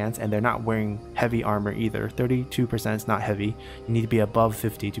block chance, and they're not wearing heavy armor either. 32% is not heavy. You need to be above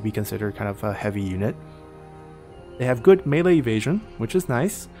 50 to be considered kind of a heavy unit. They have good melee evasion, which is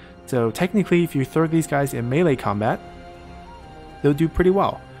nice. So technically, if you throw these guys in melee combat, they'll do pretty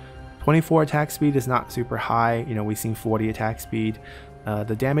well. 24 attack speed is not super high. We've seen 40 attack speed.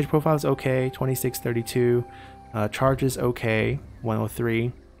 The damage profile is okay, 26, 32. Charge is okay,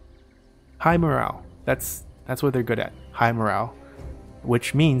 103. High morale. That's what they're good at. High morale,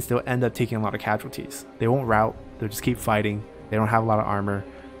 which means they'll end up taking a lot of casualties. They won't rout. They'll just keep fighting. They don't have a lot of armor.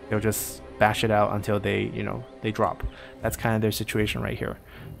 They'll just bash it out until they drop. That's kind of their situation right here.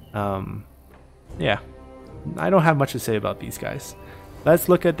 Yeah, I don't have much to say about these guys. Let's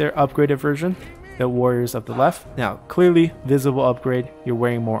look at their upgraded version, the Warriors of the Left. Now, clearly visible upgrade. You're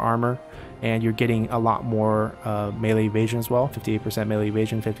wearing more armor, and you're getting a lot more melee evasion as well. 58% melee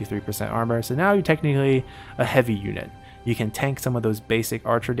evasion, 53% armor. So now you're technically a heavy unit. You can tank some of those basic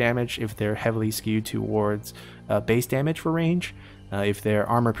archer damage if they're heavily skewed towards base damage for range. If they're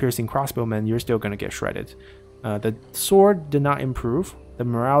armor piercing crossbowmen, you're still going to get shredded. The sword did not improve. The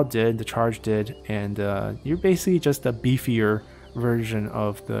morale did, the charge did, and you're basically just a beefier version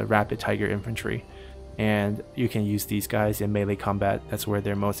of the Rapid Tiger infantry. And you can use these guys in melee combat. That's where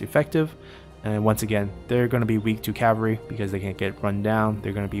they're most effective. And once again, they're going to be weak to cavalry because they can't get run down.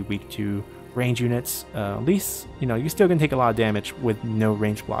 They're going to be weak to range units. At least, you're still going to take a lot of damage with no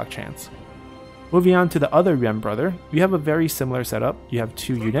range block chance. Moving on to the other Yuan brother, you have a very similar setup. You have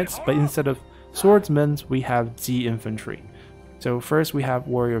two units, but instead of swordsmen, we have Z infantry. So first we have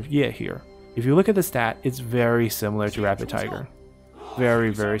Warrior of Ye here. If you look at the stat, it's very similar to Rapid Tiger.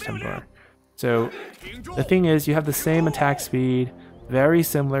 Very, very similar. So the thing is, you have the same attack speed, very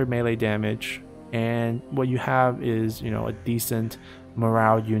similar melee damage, and what you have is, a decent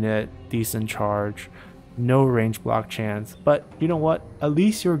morale unit, decent charge, no range block chance. But you know what? At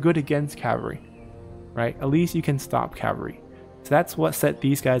least you're good against cavalry, right? At least you can stop cavalry. So that's what set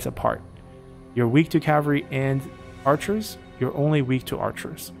these guys apart. You're weak to cavalry and archers. You're only weak to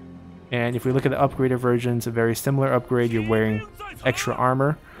archers. And if we look at the upgraded versions, a very similar upgrade. You're wearing extra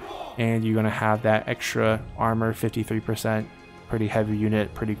armor, and you're going to have that extra armor, 53%, pretty heavy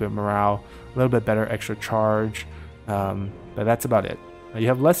unit, pretty good morale, a little bit better extra charge, but that's about it. You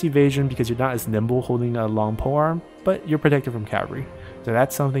have less evasion because you're not as nimble holding a long polearm, but you're protected from cavalry. So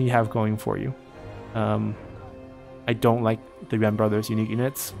that's something you have going for you. I don't like the Yuan Brothers unique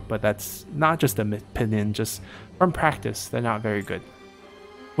units, but that's not just an opinion, just from practice, they're not very good.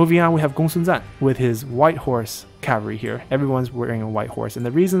 Moving on, we have Gong Sun Zan with his white horse cavalry here. Everyone's wearing a white horse, and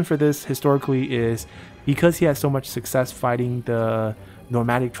the reason for this historically is because he had so much success fighting the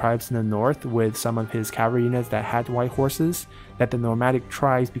nomadic tribes in the north with some of his cavalry units that had white horses, that the nomadic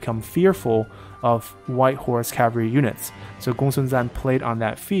tribes become fearful of white horse cavalry units. So Gong Sun Zan played on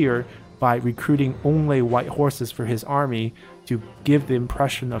that fear by recruiting only white horses for his army to give the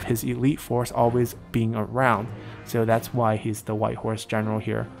impression of his elite force always being around. So that's why he's the white horse general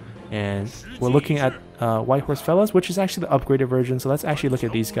here. And we're looking at white horse fellows, which is actually the upgraded version. So let's actually look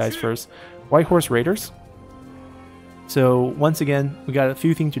at these guys first. White horse raiders. So once again, we got a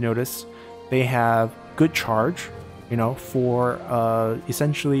few things to notice. They have good charge, you know, for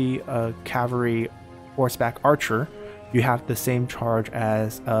essentially a cavalry horseback archer. You have the same charge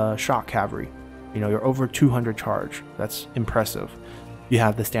as shock cavalry. You know, you're over 200 charge. That's impressive. You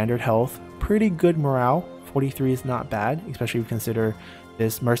have the standard health, pretty good morale. 43 is not bad, especially if you consider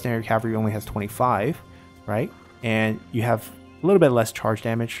this mercenary cavalry only has 25, right? And you have a little bit less charge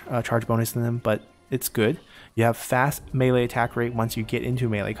damage, charge bonus than them, but it's good. You have fast melee attack rate once you get into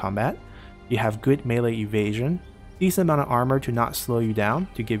melee combat. You have good melee evasion, decent amount of armor to not slow you down,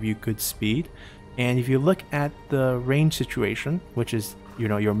 to give you good speed. And if you look at the range situation, which is, you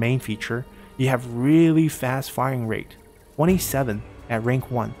know, your main feature, you have really fast firing rate, 27 at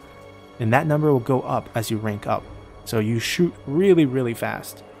rank 1. And that number will go up as you rank up. So you shoot really, really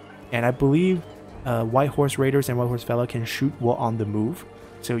fast. And I believe White Horse Raiders and White Horse Fellow can shoot while on the move.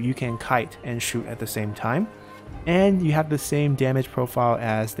 So you can kite and shoot at the same time. And you have the same damage profile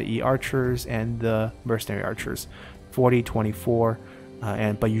as the E-Archers and the Mercenary Archers, 40, 24.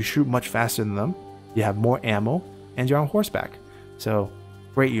 But you shoot much faster than them, you have more ammo, and you're on horseback. So,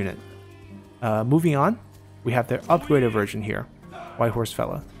 great unit. Moving on, we have their upgraded version here, White Horse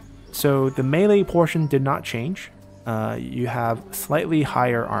Fella. So the melee portion did not change. You have slightly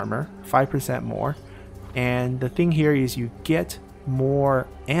higher armor, 5% more. And the thing here is you get more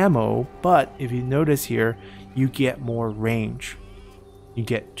ammo, but if you notice here, you get more range. You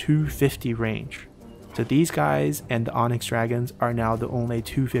get 250 range. So these guys and the Onyx Dragons are now the only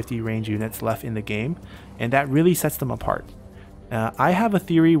 250 range units left in the game, and that really sets them apart. I have a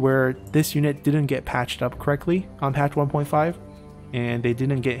theory where this unit didn't get patched up correctly on patch 1.5, and they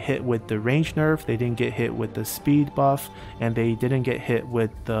didn't get hit with the range nerf, they didn't get hit with the speed buff, and they didn't get hit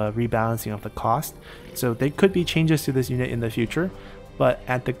with the rebalancing of the cost. So there could be changes to this unit in the future, but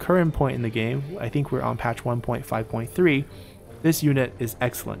at the current point in the game, I think we're on patch 1.5.3, this unit is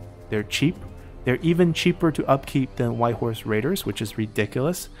excellent. They're cheap. They're even cheaper to upkeep than White Horse Raiders, which is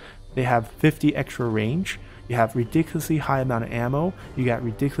ridiculous. They have 50 extra range, you have ridiculously high amount of ammo, you got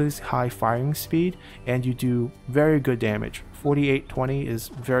ridiculously high firing speed, and you do very good damage. 4820 is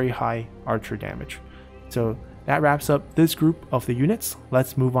very high archer damage. So that wraps up this group of the units.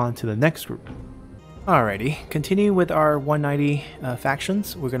 Let's move on to the next group. Alrighty, continuing with our 190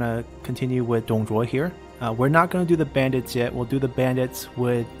 factions, we're gonna continue with Dongzhuo here. We're not going to do the bandits yet. We'll do the bandits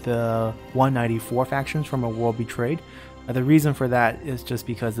with the 194 factions from A World Betrayed. The reason for that is just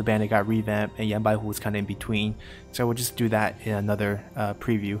because the bandit got revamped and Yanbaihu was kind of in between. So we'll just do that in another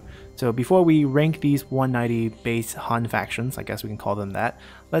preview. So before we rank these 190 base Han factions, I guess we can call them that,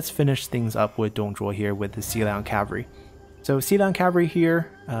 let's finish things up with Dongzhuo here with the Xiliang Cavalry. So Xiliang Cavalry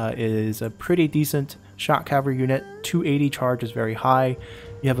here is a pretty decent shot cavalry unit. 280 charge is very high.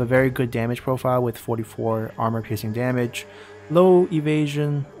 You have a very good damage profile with 44 armor piercing damage, low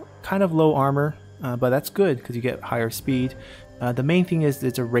evasion, kind of low armor, but that's good because you get higher speed. The main thing is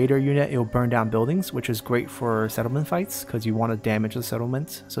it's a raider unit. It will burn down buildings, which is great for settlement fights because you want to damage the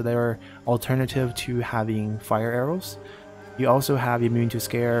settlements. So they're alternative to having fire arrows. You also have immune to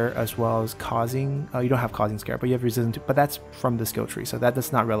scare as well as causing, you don't have causing scare, but you have resistance to, but that's from the skill tree, so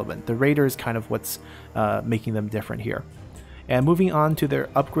that's not relevant. The raider is kind of what's making them different here. And moving on to their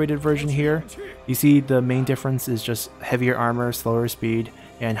upgraded version here, you see the main difference is just heavier armor, slower speed,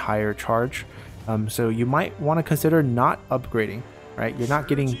 and higher charge. So you might want to consider not upgrading, right? You're not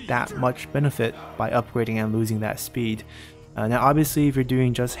getting that much benefit by upgrading and losing that speed. Now obviously if you're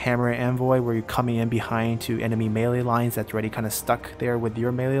doing just Hammer and Envoy where you're coming in behind to enemy melee lines that's already kind of stuck there with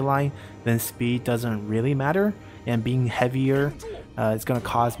your melee line, then speed doesn't really matter, and being heavier it's going to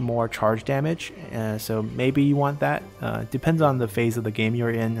cause more charge damage, so maybe you want that. Depends on the phase of the game you're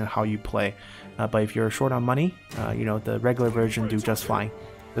in and how you play, but if you're short on money, you know, the regular version do just fine.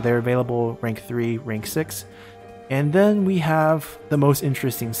 So they're available rank 3, rank 6. And then we have the most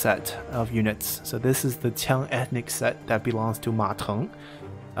interesting set of units. So this is the Qiang ethnic set that belongs to Ma Teng.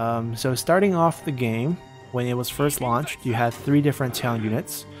 So starting off the game, when it was first launched, you had 3 different town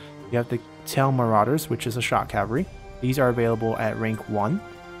units. You have the town marauders, which is a shock cavalry. These are available at rank 1.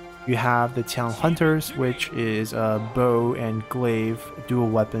 You have the town hunters, which is a bow and glaive dual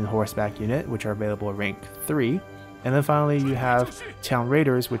weapon horseback unit, which are available at rank 3. And then finally you have town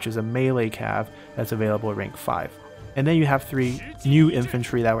raiders, which is a melee cav that's available at rank 5. And then you have 3 new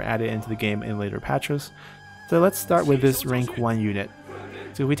infantry that were added into the game in later patches. So let's start with this rank 1 unit.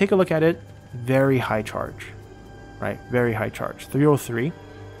 So if we take a look at it, very high charge, right? Very high charge, 303.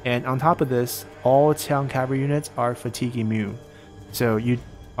 And on top of this, all town cavalry units are fatigue immune. So you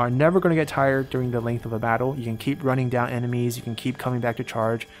are never going to get tired during the length of a battle. You can keep running down enemies, you can keep coming back to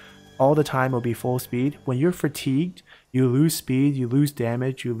charge. All the time will be full speed. When you're fatigued, you lose speed, you lose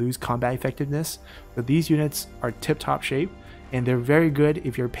damage, you lose combat effectiveness. So these units are tip-top shape, and they're very good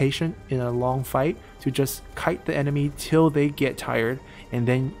if you're patient in a long fight to just kite the enemy till they get tired, and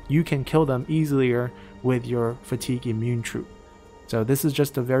then you can kill them easier with your fatigue immune troop. So this is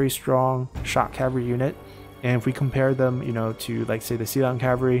just a very strong shock cavalry unit, and if we compare them, to like say the Sealand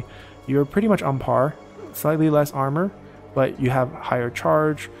cavalry, you're pretty much on par, slightly less armor, but you have higher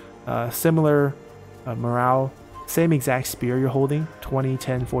charge, similar morale, same exact spear you're holding, 20,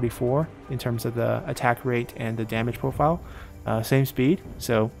 10, 44 in terms of the attack rate and the damage profile, same speed,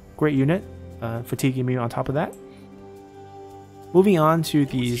 so great unit, fatigue immune on top of that. Moving on to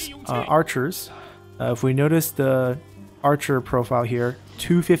these archers, if we notice the archer profile here,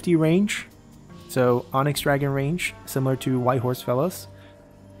 250 range, so Onyx Dragon range, similar to White Horse Fellows,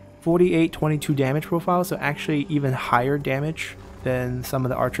 48, 22 damage profile, so actually even higher damage than some of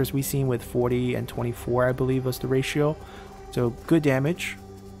the archers we've seen with 40 and 24, I believe was the ratio. So good damage,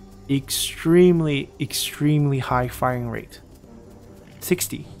 extremely high firing rate,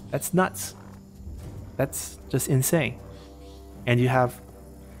 60. That's nuts. That's just insane. And you have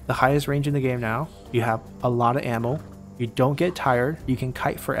the highest range in the game now. You have a lot of ammo. You don't get tired. You can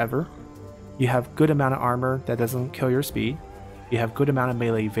kite forever. You have good amount of armor that doesn't kill your speed. You have good amount of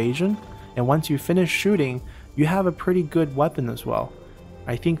melee evasion. And once you finish shooting, you have a pretty good weapon as well.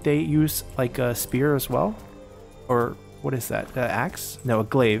 I think they use like a spear as well. Or what is that? The axe? No, a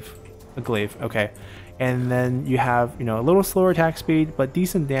glaive. A glaive, okay. And then you have, a little slower attack speed, but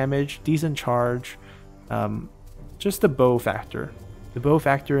decent damage, decent charge. Just the bow factor. The bow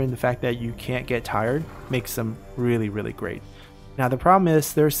factor and the fact that you can't get tired makes them really great. Now the problem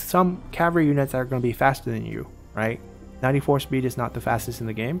is there's some cavalry units that are going to be faster than you, right? 94 speed is not the fastest in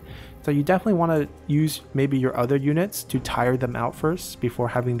the game. So you definitely want to use maybe your other units to tire them out first before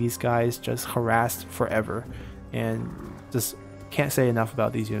having these guys just harassed forever. And just can't say enough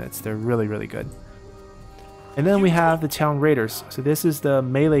about these units. They're really good. And then we have the town raiders. So this is the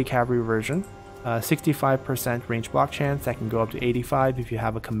melee cavalry version. 65% range block chance that can go up to 85 if you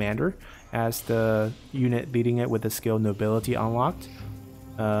have a commander as the unit leading it with the skill nobility unlocked.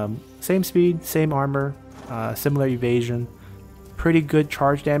 Same speed, same armor, similar evasion, pretty good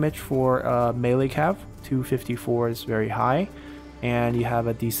charge damage for melee cav. 254 is very high, and you have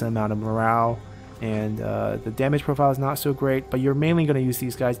a decent amount of morale, and the damage profile is not so great, but you're mainly going to use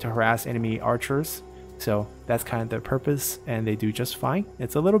these guys to harass enemy archers. So that's kind of their purpose, and they do just fine.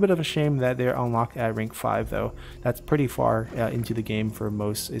 It's a little bit of a shame that they're unlocked at rank 5 though. That's pretty far into the game for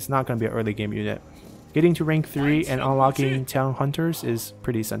most. It's not going to be an early game unit. Getting to rank 3 and unlocking town hunters is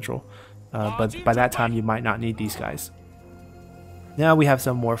pretty essential. But by that time you might not need these guys. Now we have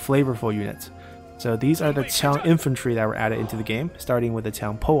some more flavorful units. So these are the town infantry that were added into the game, starting with the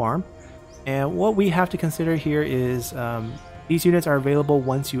town polearm. And what we have to consider here is these units are available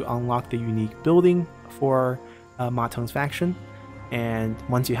once you unlock the unique building for Ma Teng's faction, and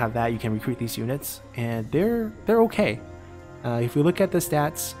once you have that, you can recruit these units, and they're okay. If we look at the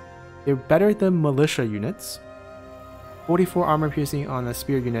stats, they're better than militia units. 44 armor piercing on a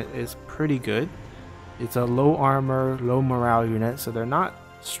spear unit is pretty good. It's a low armor, low morale unit, so they're not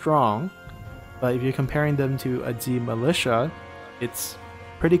strong, but if you're comparing them to a Z militia, it's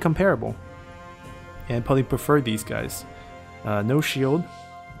pretty comparable, and probably prefer these guys. No shield,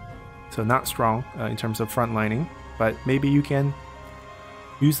 so not strong in terms of front lining, but maybe you can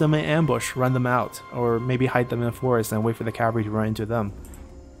use them in ambush, run them out, or maybe hide them in the forest and wait for the cavalry to run into them.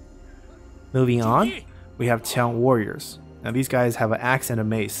 Moving on, we have town warriors. Now these guys have an axe and a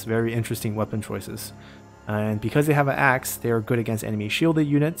mace, very interesting weapon choices. And because they have an axe, they are good against enemy shielded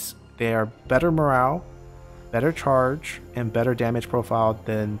units. They are better morale, better charge, and better damage profile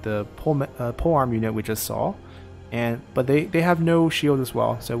than the polearm unit we just saw. But they have no shield as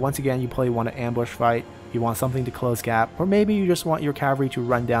well, so once again you probably want to ambush fight, you want something to close gap, or maybe you just want your cavalry to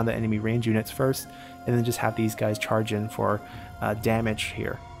run down the enemy range units first and then just have these guys charge in for damage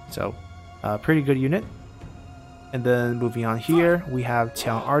here. So pretty good unit. And then moving on here, we have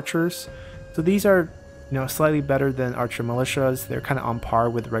Town Archers. So these are, slightly better than Archer Militias. They're kind of on par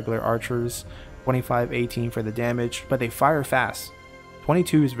with regular Archers. 25-18 for the damage, but they fire fast.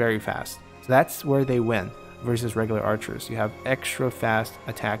 22 is very fast. So that's where they win versus regular Archers. You have extra fast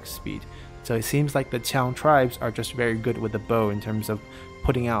attack speed. So it seems like the Town tribes are just very good with the bow in terms of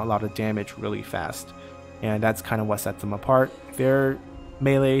putting out a lot of damage really fast. And that's kind of what sets them apart. Their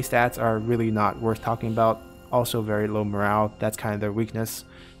melee stats are really not worth talking about. Also very low morale. That's kind of their weakness.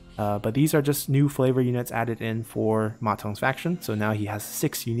 But these are just new flavor units added in for Ma Teng's faction. So now he has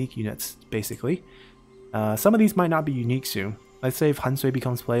 6 unique units, basically. Some of these might not be unique soon. Let's say if Han Sui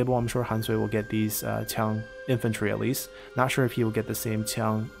becomes playable, I'm sure Han Sui will get these Tiang infantry at least. Not sure if he will get the same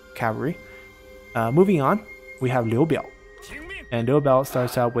Tiang cavalry. Moving on, we have Liu Biao. And Liu Biao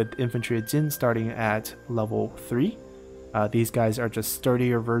starts out with infantry Jin starting at level 3. These guys are just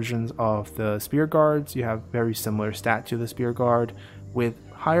sturdier versions of the spear guards. You have very similar stat to the spear guard with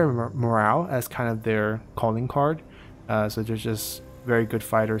higher morale as kind of their calling card. So they're just very good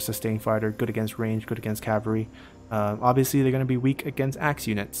fighter, sustained fighter, good against range, good against cavalry. Obviously they're going to be weak against axe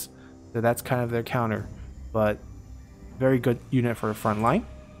units, so that's kind of their counter, but very good unit for a front line.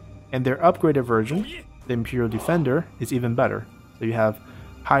 And their upgraded version, the Imperial Defender, is even better. So you have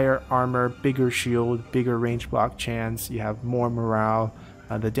higher armor, bigger shield, bigger range block chance, you have more morale.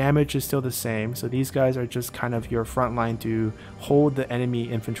 The damage is still the same, so these guys are just kind of your front line to hold the enemy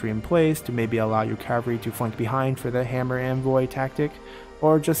infantry in place, to maybe allow your cavalry to flank behind for the hammer envoy tactic,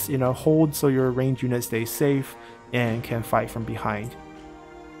 or just hold so your range unit stays safe and can fight from behind.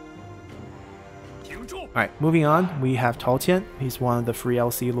 Alright, moving on, we have Tao Qian. He's one of the free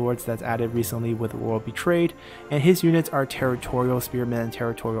LC lords that's added recently with World Betrayed, and his units are Territorial Spearmen and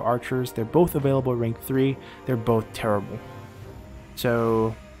Territorial Archers. They're both available rank 3, they're both terrible.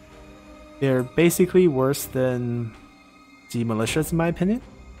 So they're basically worse than the militias in my opinion.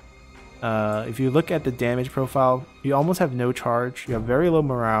 If you look at the damage profile, you almost have no charge, you have very low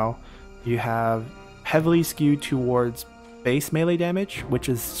morale, you have heavily skewed towards base melee damage, which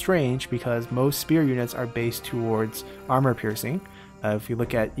is strange because most spear units are based towards armor piercing. If you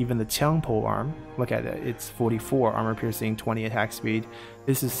look at even the Qiang pole arm, look at it, it's 44 armor piercing, 20 attack speed.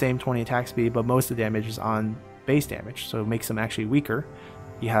 This is same 20 attack speed, but most of the damage is on base damage, so it makes them actually weaker.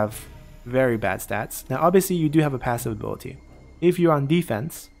 You have very bad stats. Now obviously you do have a passive ability. If you're on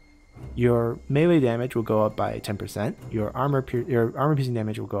defense, your melee damage will go up by 10%, your armor piercing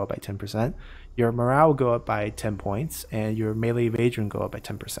damage will go up by 10%, your morale will go up by 10 points, and your melee evasion will go up by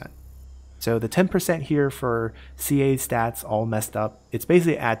 10%. So the 10% here for CA stats all messed up, it's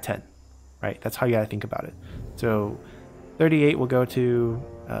basically add 10, right? That's how you gotta think about it. So 38 will go to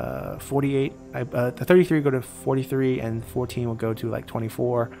 48, 33 will go to 43, and 14 will go to like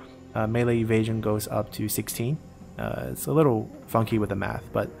 24. Melee evasion goes up to 16. It's a little funky with the math,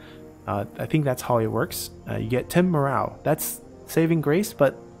 but I think that's how it works. You get 10 morale, that's saving grace,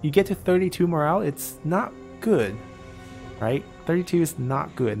 but you get to 32 morale, it's not good, right? 32 is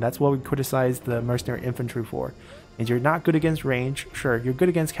not good. That's what we criticize the mercenary infantry for. And you're not good against range, sure, you're good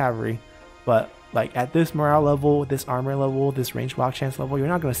against cavalry, but like at this morale level, this armor level, this range block chance level, you're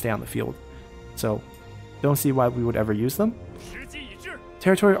not going to stay on the field. So don't see why we would ever use them.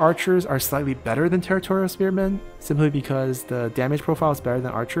 Territorial Archers are slightly better than Territorial Spearmen, simply because the damage profile is better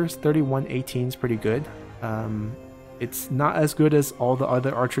than Archers. 31-18 is pretty good. It's not as good as all the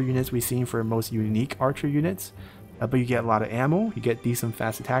other Archer units we've seen for most unique Archer units, but you get a lot of ammo, you get decent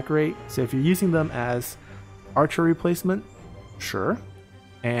fast attack rate. So if you're using them as Archer replacement, sure.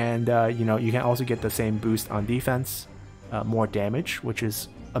 And you can also get the same boost on defense, more damage, which is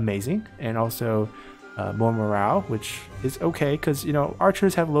amazing, and also more morale, which is okay because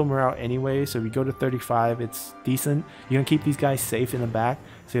archers have low morale anyway. So if you go to 35, it's decent. You can keep these guys safe in the back,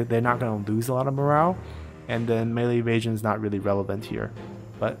 so they're not going to lose a lot of morale. And then melee evasion is not really relevant here,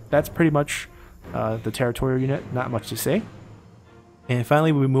 but that's pretty much the territorial unit. Not much to say. And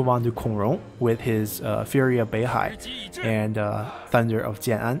finally, we move on to Kong Rong with his Fury of Beihai and Thunder of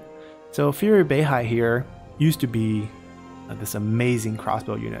Jian'an. So Fury of Beihai here used to be this amazing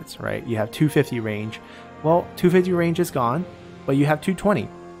crossbow units, right? You have 250 range. Well, 250 range is gone, but you have 220.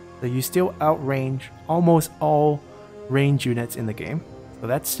 So you still outrange almost all range units in the game. So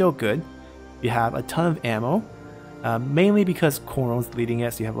that's still good. You have a ton of ammo, mainly because Kong Rong's leading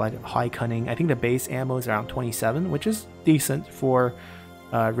it, so you have like high cunning. I think the base ammo is around 27, which is decent for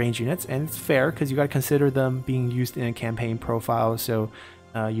range units, and it's fair because you got to consider them being used in a campaign profile. So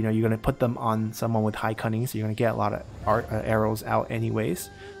you're going to put them on someone with high cunning, so you're going to get a lot of arrows out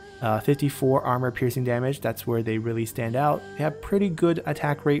anyways. 54 armor piercing damage, that's where they really stand out. They have pretty good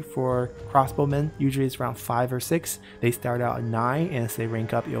attack rate for crossbowmen, usually it's around 5 or 6. They start out at 9, and as they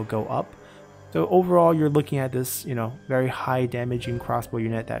rank up, it'll go up. So overall, you're looking at this, very high damaging crossbow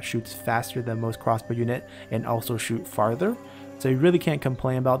unit that shoots faster than most crossbow unit and also shoot farther. So you really can't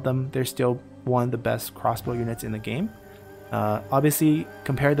complain about them. They're still one of the best crossbow units in the game. Obviously,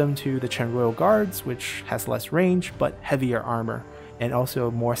 compare them to the Chen Royal Guards, which has less range but heavier armor, and also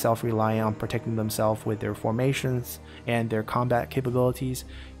more self-reliant on protecting themselves with their formations and their combat capabilities.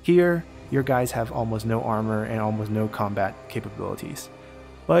 Here, your guys have almost no armor and almost no combat capabilities.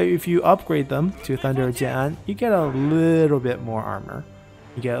 But if you upgrade them to Thunder Jian, you get a little bit more armor,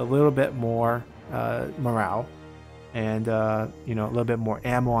 you get a little bit more morale, and a little bit more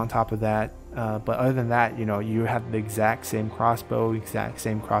ammo on top of that. But other than that, you have the exact same crossbow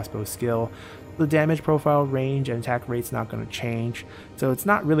skill. The damage profile, range, and attack rate's not going to change, so it's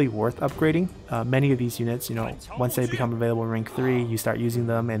not really worth upgrading. Many of these units, once they become available in rank 3, you start using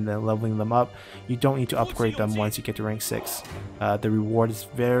them and then leveling them up. You don't need to upgrade them once you get to rank 6. The reward is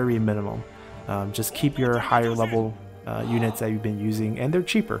very minimum. Just keep your higher level units that you've been using, and they're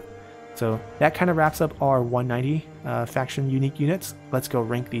cheaper. So that kind of wraps up our 190 faction unique units. Let's go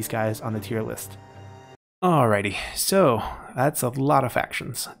rank these guys on the tier list. Alrighty, so that's a lot of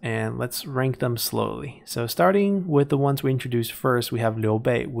factions, and let's rank them slowly. So starting with the ones we introduced first, we have Liu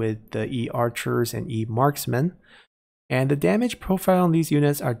Bei with the E Archers and E Marksmen. And the damage profile on these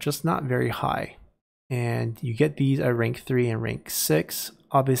units are just not very high. And you get these at rank 3 and rank 6.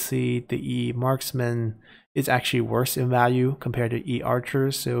 Obviously, the E Marksman is actually worse in value compared to E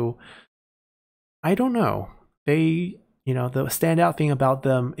Archers, so I don't know. The standout thing about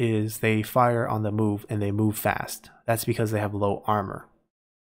them is they fire on the move and they move fast. That's because they have low armor.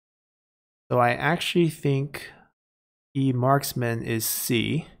 So I actually think E Marksman is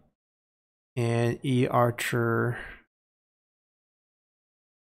C and E Archer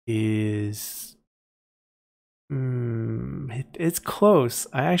is it's close.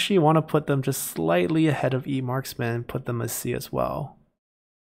 I actually want to put them just slightly ahead of E Marksman and put them as C as well.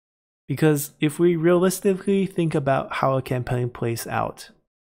 Because if we realistically think about how a campaign plays out,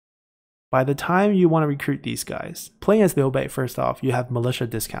 by the time you want to recruit these guys, playing as Liu Bei, first off, you have militia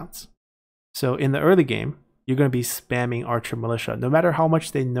discounts. So in the early game, you're going to be spamming Archer Militia. No matter how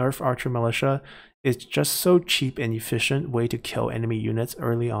much they nerf Archer Militia, it's just so cheap and efficient way to kill enemy units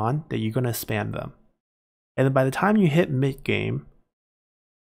early on that you're going to spam them. And then by the time you hit mid-game,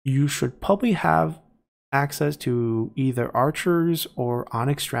 you should probably have access to either Archers or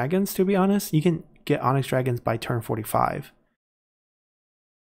Onyx Dragons, to be honest. You can get Onyx Dragons by turn 45.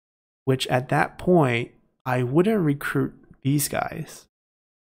 Which at that point, I wouldn't recruit these guys.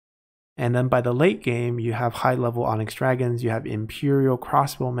 And then by the late game, you have high level Onyx Dragons, you have Imperial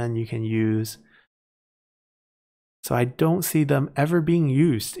Crossbowmen you can use. So I don't see them ever being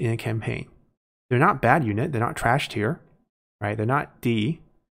used in a campaign. They're not bad unit, they're not trash tier, right? They're not D.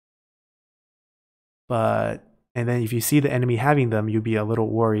 And then if you see the enemy having them, you'll be a little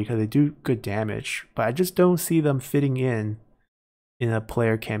worried because they do good damage. But I just don't see them fitting in a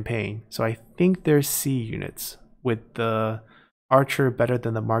player campaign. So I think they're C units, with the Archer better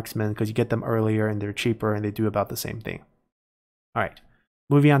than the Marksman because you get them earlier and they're cheaper and they do about the same thing. Alright,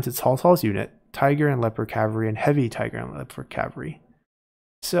 moving on to Cao Cao's unit, Tiger and Leopard Cavalry and Heavy Tiger and Leopard Cavalry.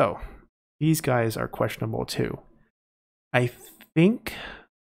 So these guys are questionable too. I think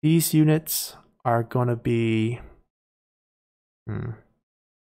these units are going to be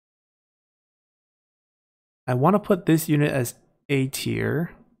I want to put this unit as A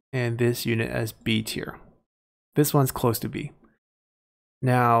tier and this unit as B tier. This one's close to B.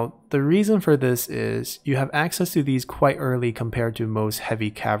 Now, the reason for this is you have access to these quite early compared to most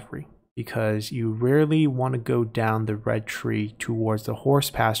heavy cavalry, because you rarely want to go down the red tree towards the horse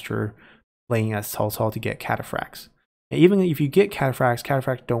pasture playing as Cao Cao to get cataphracts. And even if you get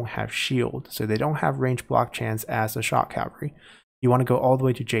cataphracts don't have shield, so they don't have range block chance as the shock cavalry. You want to go all the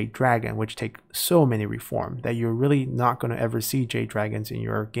way to Jade Dragon, which take so many reform that you're really not going to ever see Jade Dragons in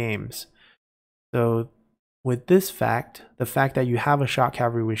your games. So with this fact, the fact that you have a shock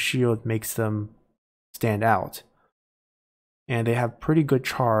cavalry with shield makes them stand out. And they have pretty good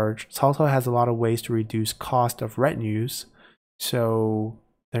charge. Cao Cao has a lot of ways to reduce cost of retinues, so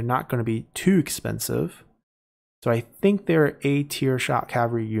they're not going to be too expensive. So I think they're an A tier shock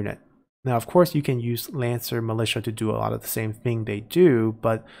cavalry unit. Now, of course, you can use Lancer Militia to do a lot of the same thing they do,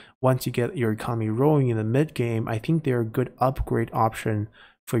 but once you get your economy rolling in the mid game, I think they're a good upgrade option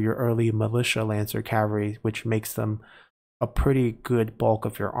for your early Militia Lancer Cavalry, which makes them a pretty good bulk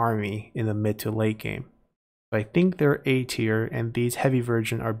of your army in the mid to late game. So I think they're A tier, and these heavy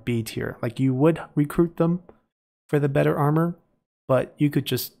version are B tier. Like you would recruit them for the better armor, but you could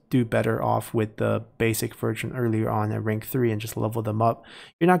just do better off with the basic version earlier on at rank 3 and just level them up.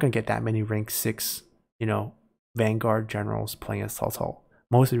 You're not going to get that many rank 6, Vanguard generals playing as Cao Cao.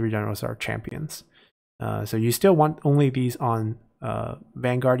 Most of your generals are champions. So you still want only these on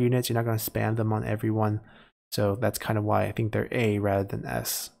Vanguard units. You're not going to spam them on everyone. So that's kind of why I think they're A rather than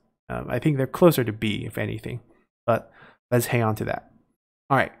S. I think they're closer to B, if anything. But let's hang on to that.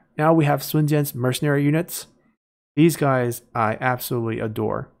 All right, now we have Sun Jian's mercenary units. These guys I absolutely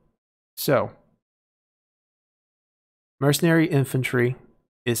adore. So, mercenary infantry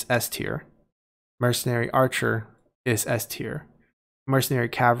is S tier. Mercenary archer is S tier. Mercenary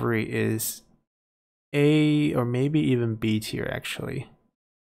cavalry is A or maybe even B tier, actually.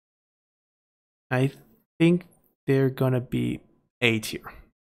 I think they're gonna be A tier.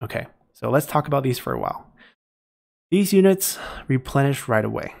 Okay, so let's talk about these for a while. These units replenish right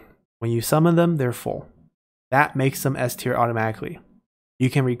away. When you summon them, they're full. That makes them S tier automatically. You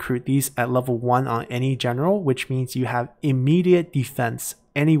can recruit these at level 1 on any general, which means you have immediate defense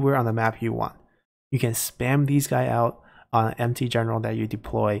anywhere on the map you want. You can spam these guys out on an empty general that you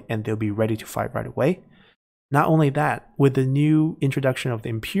deploy, and they'll be ready to fight right away. Not only that, with the new introduction of the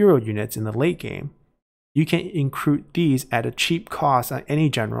Imperial units in the late game, you can recruit these at a cheap cost on any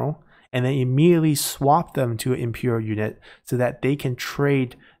general, and then immediately swap them to an Imperial unit so that they can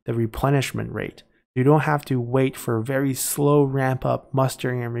trade the replenishment rate. You don't have to wait for a very slow ramp up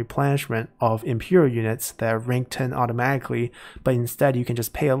mustering and replenishment of Imperial units that are rank 10 automatically, but instead you can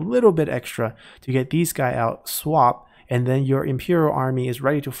just pay a little bit extra to get these guys out, swap, and then your Imperial army is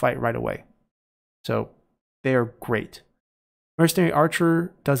ready to fight right away. So they're great. Mercenary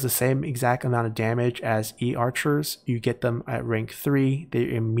Archer does the same exact amount of damage as E-Archers. You get them at rank 3. They're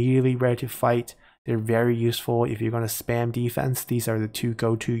immediately ready to fight. They're very useful if you're going to spam defense. These are the two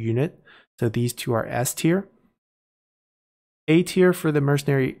go-to unit. So these two are S tier. A tier for the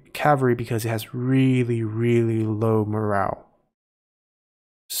Mercenary Cavalry because it has really, really low morale.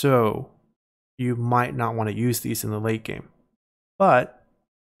 So you might not want to use these in the late game. But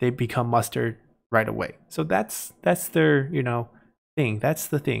they become mustered right away. So that's their, thing. That's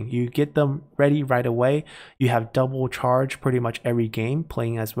the thing. You get them ready right away. You have double charge pretty much every game,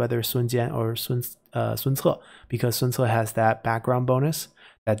 playing as whether Sun Jian or Sun Ce, because Sun Ce has that background bonus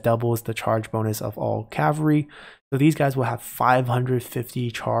that doubles the charge bonus of all cavalry. So these guys will have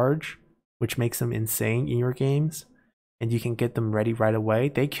 550 charge, which makes them insane in your games, and you can get them ready right away.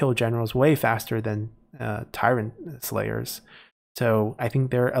 They kill generals way faster than Tyrant Slayers. So I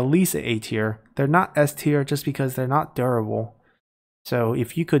think they're at least an A tier. They're not S tier just because they're not durable. So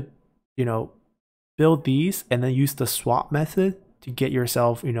if you could, build these and then use the swap method to get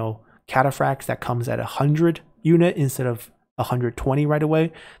yourself, cataphracts that comes at 100 unit instead of 120 right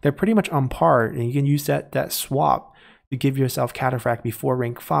away, they're pretty much on par, and you can use that swap to give yourself cataphract before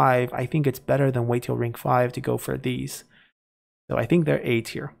rank 5. I think it's better than wait till rank 5 to go for these. So I think they're A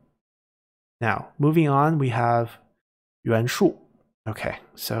tier. Now, moving on, we have Yuan Shu. Okay,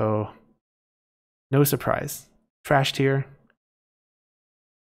 so no surprise. Trash tier.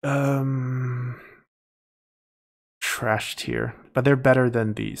 Trash tier, but they're better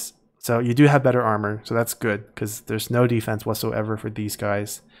than these. So you do have better armor, so that's good because there's no defense whatsoever for these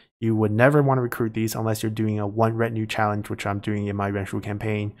guys. You would never want to recruit these unless you're doing a 1 retinue challenge, which I'm doing in my Yuan Shu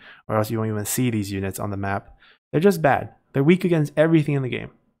campaign, or else you won't even see these units on the map. They're just bad. They're weak against everything in the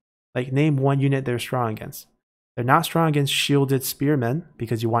game. Like, name one unit they're strong against. They're not strong against shielded spearmen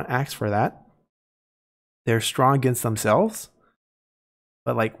because you want axe for that. They're strong against themselves.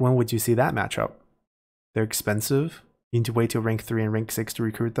 But like, when would you see that matchup? They're expensive. You need to wait till rank 3 and rank 6 to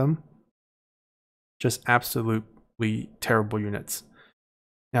recruit them. Just absolutely terrible units.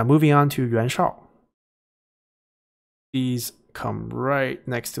 Now moving on to Yuan Shao. These come right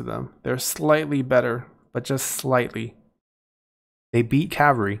next to them. They're slightly better, but just slightly. They beat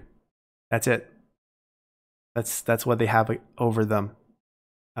cavalry. That's it. That's what they have over them.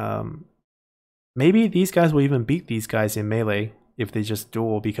 Maybe these guys will even beat these guys in melee if they just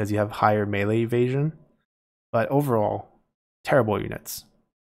duel because you have higher melee evasion. But overall, terrible units.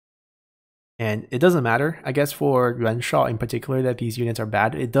 And it doesn't matter, I guess, for Yuan Shao in particular that these units are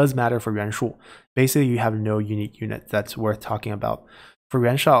bad. It does matter for Yuan Shu. Basically, you have no unique unit that's worth talking about. For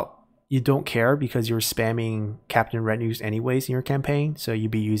Yuan Shao, you don't care because you're spamming Captain Retinues anyways in your campaign. So you'd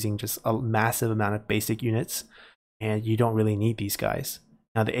be using just a massive amount of basic units, and you don't really need these guys.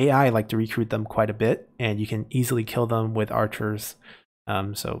 Now, the AI like to recruit them quite a bit, and you can easily kill them with archers.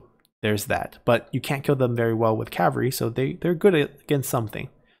 So there's that. But you can't kill them very well with cavalry, so they're good against something.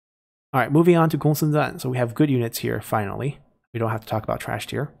 All right, moving on to Gongsun. So we have good units here, finally. We don't have to talk about trash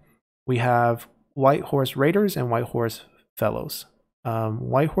tier. We have White Horse Raiders and White Horse Fellows.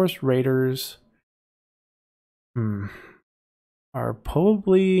 White Horse Raiders are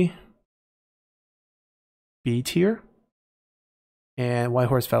probably B tier, and White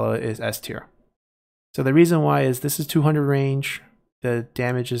Horse Fellow is S tier. So the reason why is this is 200 range. The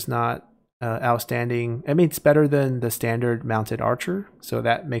damage is not outstanding. I mean, it's better than the standard mounted archer, so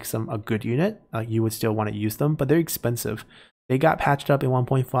that makes them a good unit. You would still want to use them, but they're expensive. They got patched up in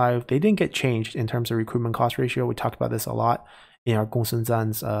 1.5. They didn't get changed in terms of recruitment cost ratio. We talked about this a lot in our Gongsun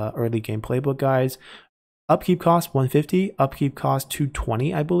Zan's early game playbook guys. Upkeep cost 150, upkeep cost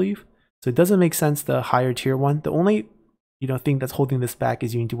 220, I believe. So it doesn't make sense the higher tier one. The only thing that's holding this back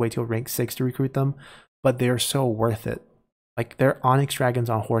is you need to wait till rank 6 to recruit them, but they're so worth it. Like, they're Onyx Dragons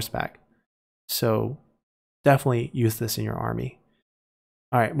on horseback. So definitely use this in your army.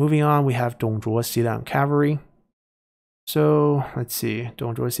 All right, moving on, we have Dongzhuo Xiliang Cavalry. So let's see,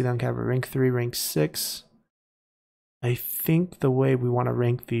 Dongzhuo Xiliang Cavalry, rank 3, rank 6. I think the way we want to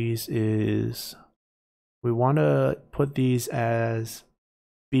rank these is we want to put these as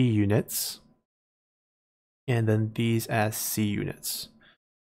B units and then these as C units.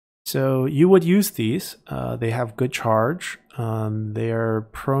 So you would use these. They have good charge. They're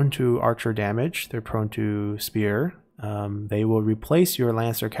prone to archer damage. They're prone to spear. They will replace your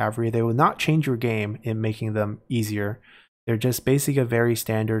Lancer Cavalry. They will not change your game in making them easier. They're just basically a very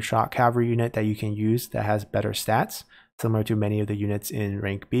standard shot cavalry unit that you can use that has better stats, similar to many of the units in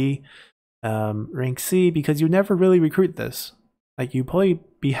rank B. Rank C, because you never really recruit this. Like, you probably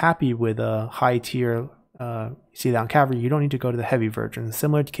be happy with a high tier Xiliang Cavalry. You don't need to go to the heavy version.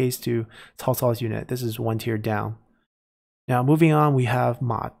 Similar case to Cao Cao's unit. This is one tier down. Now moving on, we have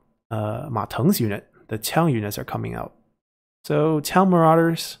Ma Teng's unit. The Qiang units are coming out. So Qiang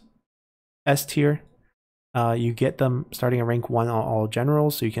Marauders, S tier. You get them starting at rank 1 on all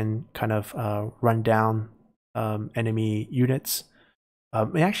generals, so you can kind of run down enemy units.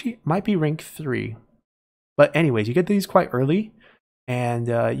 It actually might be rank 3. But anyways, you get these quite early, and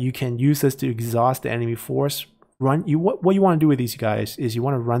you can use this to exhaust the enemy force. What you want to do with these guys is you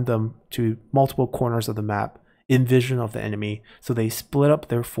want to run them to multiple corners of the map in vision of the enemy, so they split up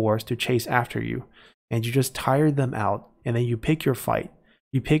their force to chase after you, and you just tire them out, and then you pick your fight.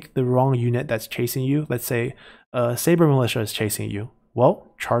 You pick the wrong unit that's chasing you. Let's say Saber Militia is chasing you.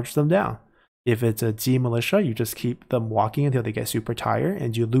 Well, charge them down. If it's a Z Militia, you just keep them walking until they get super tired,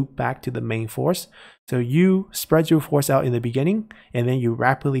 and you loop back to the main force. So you spread your force out in the beginning, and then you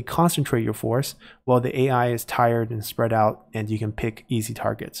rapidly concentrate your force while the AI is tired and spread out, and you can pick easy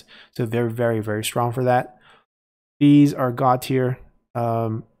targets. So they're very, very strong for that. These are God tier.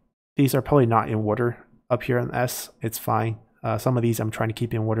 These are probably not in order up here in S. It's fine. Some of these I'm trying to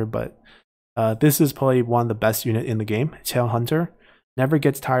keep in order, but this is probably one of the best unit in the game. Qiang Hunter. Never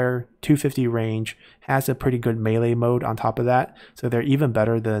gets tired, 250 range, has a pretty good melee mode on top of that. So they're even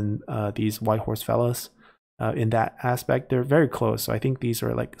better than these White Horse Fellows in that aspect. They're very close, so I think these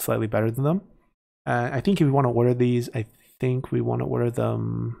are like slightly better than them. I think if we want to order these, I think we want to order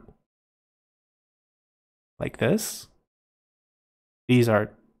them like this. These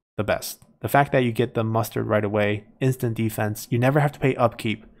are the best. The fact that you get them mustered right away, instant defense, you never have to pay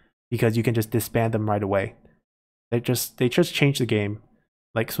upkeep because you can just disband them right away. They just changed the game.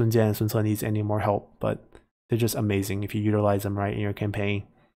 Like Sun Jian and Sun Ce needs any more help, but they're just amazing if you utilize them right in your campaign.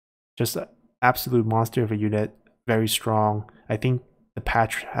 Just an absolute monster of a unit, very strong. I think the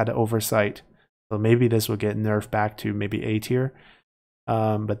patch had an oversight, so maybe this will get nerfed back to maybe A tier.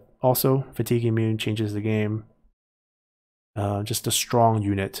 But also, fatigue immune changes the game. Just a strong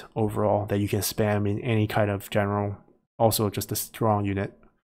unit overall that you can spam in any kind of general. Also, just a strong unit.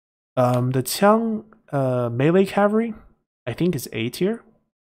 The Qiang melee cavalry, I think, is A tier.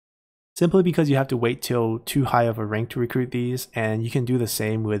 Simply because you have to wait till too high of a rank to recruit these, and you can do the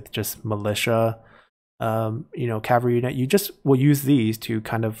same with just militia, cavalry unit. You just will use these to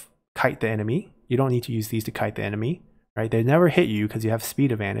kind of kite the enemy. You don't need to use these to kite the enemy, right? They never hit you because you have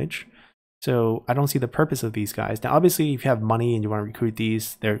speed advantage. So I don't see the purpose of these guys. Now, obviously, if you have money and you want to recruit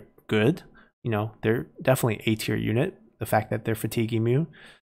these, they're good. They're definitely A tier unit. The fact that they're fatigue immune,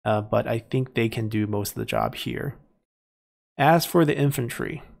 but I think they can do most of the job here. As for the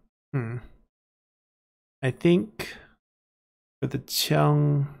infantry, I think for the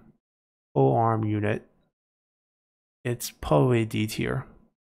Qiang full arm unit, it's probably D tier.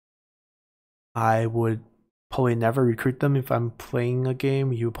 I would probably never recruit them if I'm playing a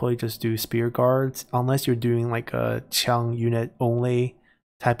game. You probably just do spear guards, unless you're doing like a Qiang unit only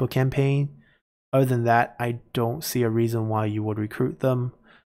type of campaign. Other than that, I don't see a reason why you would recruit them.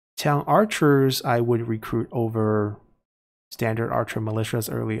 Town archers I would recruit over standard archer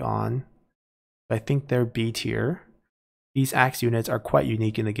militias early on. I think they're B tier. These axe units are quite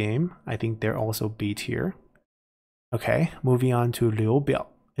unique in the game. I think they're also B tier. Okay, moving on to Liu Biao,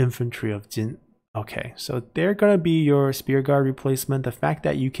 infantry of Jin. Okay, so they're gonna be your spear guard replacement. The fact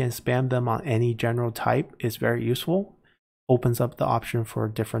that you can spam them on any general type is very useful. Opens up the option for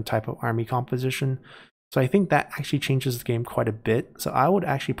a different type of army composition. So I think that actually changes the game quite a bit. So I would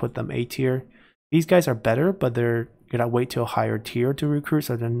actually put them A tier. These guys are better, but they're gonna wait till a higher tier to recruit,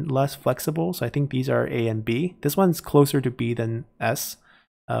 so they're less flexible. So I think these are A and B. This one's closer to B than S,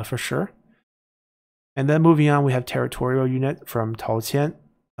 for sure. And then moving on, we have territorial unit from Taoqian.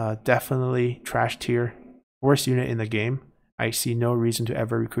 Definitely trash tier, worst unit in the game. I see no reason to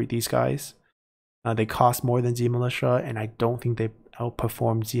ever recruit these guys. They cost more than Z Militia, and I don't think they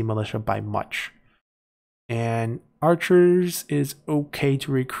outperform Z Militia by much. And archers is okay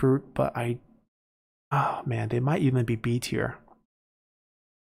to recruit, but oh man, they might even be B tier.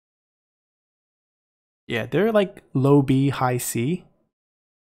 Yeah, they're like low B, high C.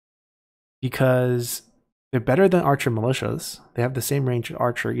 Because they're better than archer militias. They have the same range as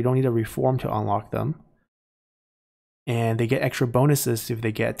archer. You don't need a reform to unlock them. And they get extra bonuses if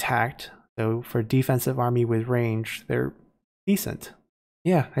they get attacked. So for defensive army with range, they're decent.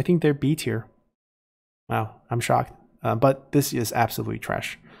 Yeah, I think they're B tier. Wow, I'm shocked. But this is absolutely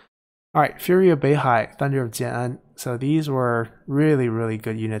trash. Alright, Fury of Beihai, Thunder of Jian. So these were really, really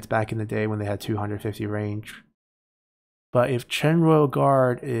good units back in the day when they had 250 range. But if Chen Royal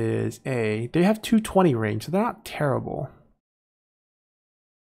Guard is A, they have 220 range, so they're not terrible.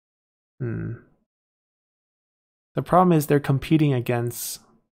 The problem is they're competing against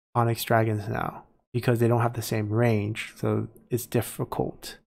Onyx Dragons now because they don't have the same range, so it's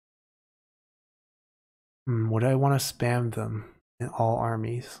difficult. Would I want to spam them in all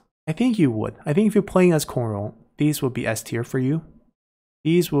armies? I think you would. I think if you're playing as Cornwall, these would be S tier for you.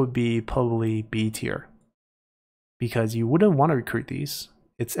 These would be probably B tier. Because you wouldn't want to recruit these.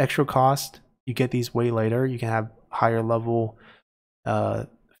 It's extra cost. You get these way later. You can have higher level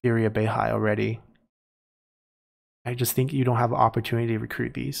Fury of Beihai already. I just think you don't have an opportunity to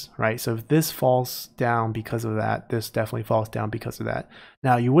recruit these, right? So if this falls down because of that, this definitely falls down because of that.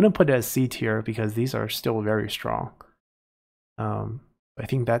 Now, you wouldn't put it as C tier because these are still very strong. I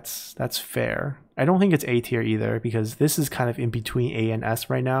think that's fair. I don't think it's A tier either because this is kind of in between A and S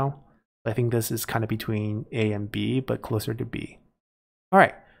right now. I think this is kind of between A and B, but closer to B. All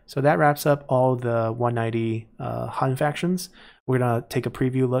right, so that wraps up all the 190 Han factions. We're gonna take a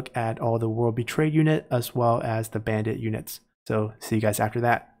preview look at all the World Betrayed unit as well as the Bandit units. So see you guys after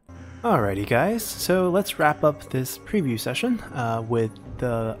that. Alrighty guys, so let's wrap up this preview session with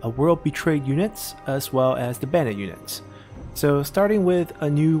the World Betrayed units as well as the Bandit units. So starting with a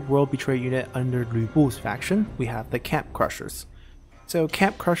new World Betrayed unit under Lu Bu's faction, we have the Camp Crushers. So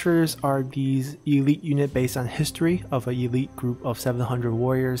Camp Crushers are these elite unit based on history of an elite group of 700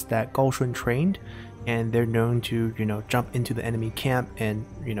 warriors that Gao Shun trained, and they're known to, jump into the enemy camp and,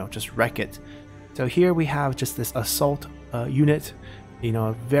 just wreck it. So here we have just this assault unit,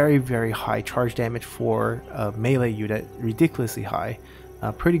 very, very high charge damage for a melee unit, ridiculously high,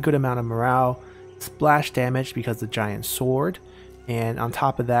 a pretty good amount of morale, splash damage because of the giant sword, and on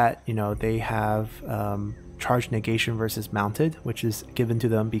top of that, they have charge negation versus mounted, which is given to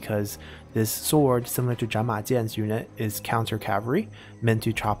them because this sword, similar to Zhan Ma Jian's unit, is counter cavalry, meant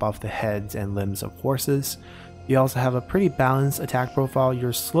to chop off the heads and limbs of horses. You also have a pretty balanced attack profile.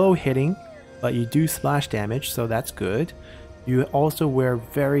 You're slow hitting, but you do splash damage, so that's good. You also wear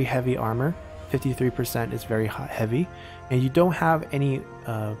very heavy armor, 53% is very heavy, and you don't have any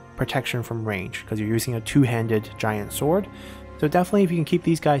protection from range because you're using a two-handed giant sword. So definitely if you can keep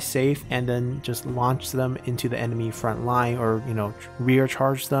these guys safe and then just launch them into the enemy front line or, rear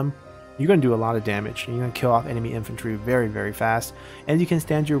charge them, you're going to do a lot of damage. You're going to kill off enemy infantry very, very fast. And you can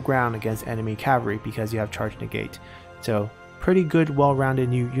stand your ground against enemy cavalry because you have charge negate. So pretty good, well-rounded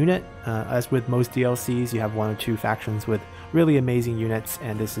new unit. As with most DLCs, you have one or two factions with really amazing units,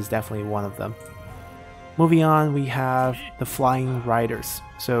 and this is definitely one of them. Moving on, we have the Flying Riders.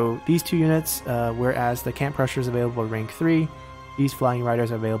 So these two units, whereas the Camp Crushers available rank 3, these Flying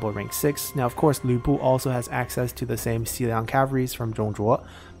Riders are available rank 6. Now, of course, Lu Bu also has access to the same Xiliang cavalries from Zhongzhuo,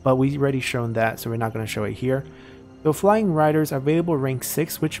 but we've already shown that, so we're not going to show it here. So Flying Riders are available rank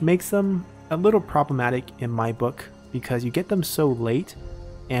 6, which makes them a little problematic in my book, because you get them so late,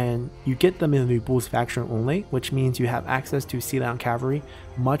 and you get them in Lu Bu's faction only, which means you have access to Xiliang cavalry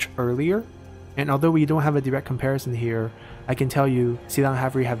much earlier. And although we don't have a direct comparison here, I can tell you Xiliang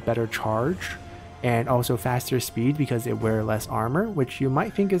cavalry have better charge, and also faster speed because they wear less armor, which you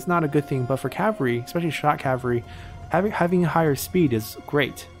might think is not a good thing, but for cavalry, especially shot cavalry, having higher speed is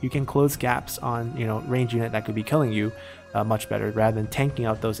great. You can close gaps on range unit that could be killing you much better rather than tanking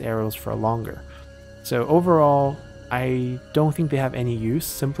out those arrows for longer. So overall, I don't think they have any use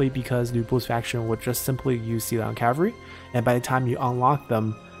simply because Lu Bu's faction would just simply use Sea Lion cavalry, and by the time you unlock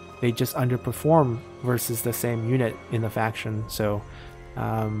them, they just underperform versus the same unit in the faction. So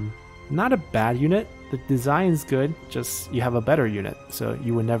not a bad unit. The design's good, just you have a better unit, so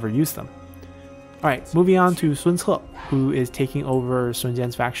you would never use them. Alright, moving on to Sun Ce, who is taking over Sun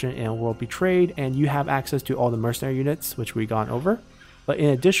Jian's faction in World Betrayed, and you have access to all the mercenary units, which we've gone over. But in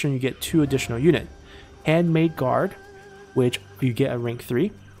addition, you get 2 additional units. Handmade Guard, which you get at rank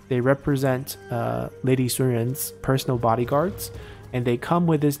 3. They represent Lady Sun Ren's personal bodyguards, and they come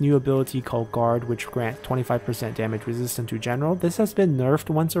with this new ability called Guard, which grants 25% damage resistance to general. This has been nerfed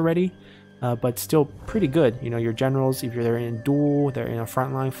once already, but still pretty good. Your generals, if they're in a duel, they're in a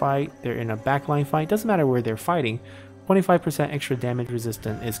frontline fight, they're in a backline fight, doesn't matter where they're fighting, 25% extra damage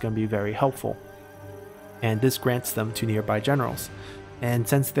resistance is going to be very helpful. And this grants them to nearby generals. And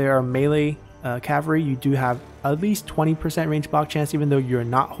since they are melee cavalry, you do have at least 20% range block chance even though you're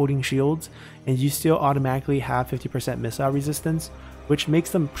not holding shields, and you still automatically have 50% missile resistance, which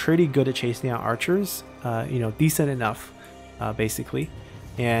makes them pretty good at chasing out archers, decent enough basically.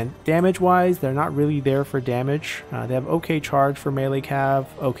 And damage wise, they're not really there for damage. They have okay charge for melee cav,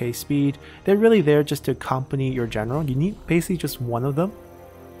 okay speed. They're really there just to accompany your general. You need basically just one of them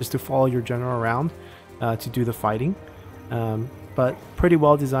just to follow your general around to do the fighting, but pretty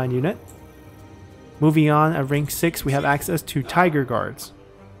well designed unit. Moving on, at rank 6 we have access to Tiger Guards.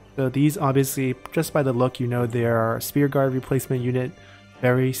 So these obviously, just by the look, they are a Spear Guard replacement unit.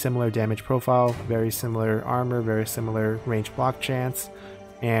 Very similar damage profile, very similar armor, very similar range block chance,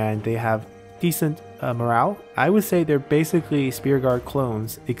 and they have decent morale. I would say they're basically Spear Guard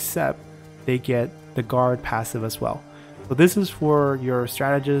clones, except they get the Guard passive as well. So this is for your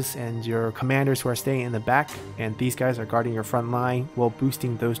strategists and your commanders who are staying in the back, and these guys are guarding your front line while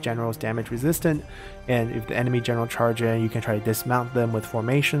boosting those generals damage resistant. And if the enemy general charge in, you can try to dismount them with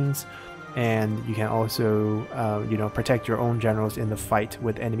formations, and you can also protect your own generals in the fight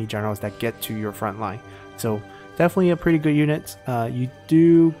with enemy generals that get to your front line. So definitely a pretty good unit. You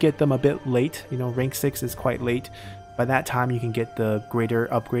do get them a bit late, rank 6 is quite late. By that time you can get the greater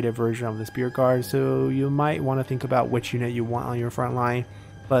upgraded version of the Spear Guard, so you might want to think about which unit you want on your front line,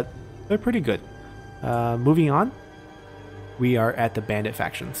 but they're pretty good. Moving on, we are at the bandit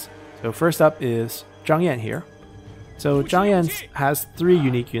factions. So first up is Zhang Yan here. So Zhang Yan has 3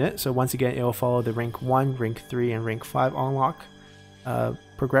 unique units, so once again it will follow the rank 1, rank 3, and rank 5 unlock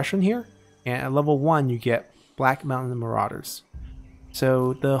progression here. And at level 1 you get Black Mountain Marauders.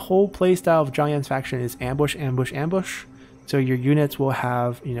 So the whole playstyle of Zhang Yan's faction is ambush, ambush, ambush. So your units will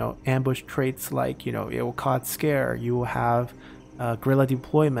have, ambush traits like, it will cause scare. You will have guerrilla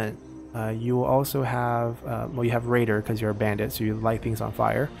deployment. You will also have, you have raider because you're a bandit, so you light things on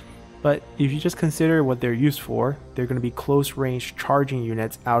fire. But if you just consider what they're used for, they're going to be close range charging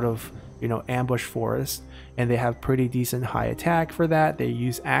units out of, ambush forest. And they have pretty decent high attack for that. They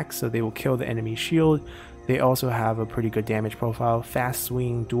use axe, so they will kill the enemy shield. They also have a pretty good damage profile, fast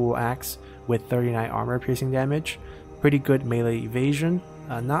swing dual axe with 39 armor piercing damage, pretty good melee evasion,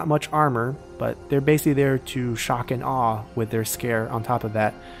 not much armor, but they're basically there to shock and awe with their scare on top of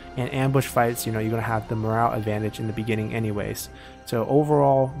that. And ambush fights, you're going to have the morale advantage in the beginning anyways. So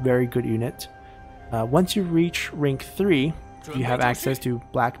overall, very good unit. Once you reach rank 3, you have access to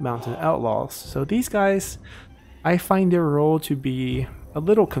Black Mountain Outlaws. So these guys, I find their role to be a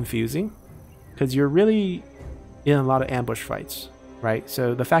little confusing, because you're really in a lot of ambush fights, right?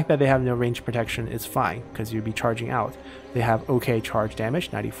 So the fact that they have no range protection is fine, because you'll be charging out. They have okay charge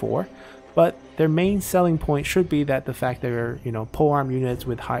damage, 94, but their main selling point should be that the fact they're, polearm units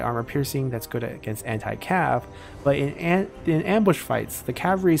with high armor piercing, that's good against anti-cav, but in ambush fights, the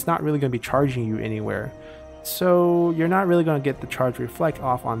cavalry is not really going to be charging you anywhere. So you're not really going to get the charge reflect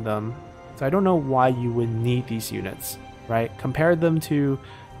off on them. So I don't know why you would need these units, right? Compare them to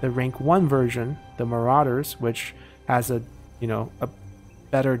the rank 1 version, the Marauders, which has a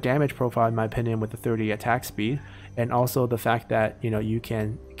better damage profile in my opinion with the 30 attack speed, and also the fact that you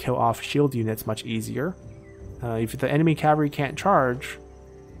can kill off shield units much easier. If the enemy cavalry can't charge,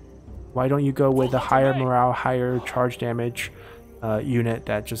 why don't you go with the higher morale, higher charge damage unit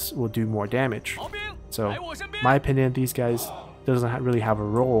that just will do more damage? So my opinion, these guys doesn't really have a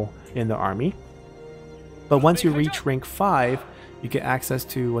role in the army. But once you reach rank 5, you get access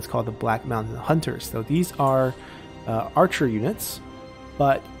to what's called the Black Mountain Hunters. So these are archer units,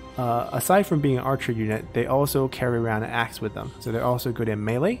 but aside from being an archer unit, they also carry around an axe with them. So they're also good in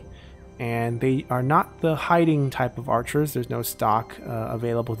melee. And they are not the hiding type of archers. There's no stock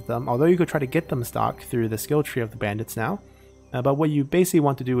available to them, although you could try to get them stock through the skill tree of the bandits now. But what you basically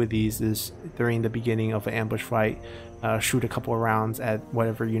want to do with these is, during the beginning of an ambush fight, shoot a couple of rounds at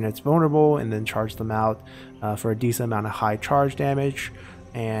whatever unit's vulnerable and then charge them out for a decent amount of high charge damage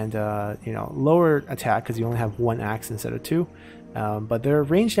and lower attack because you only have one axe instead of two. But their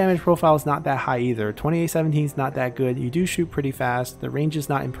range damage profile is not that high either. 2817 is not that good. You do shoot pretty fast. The range is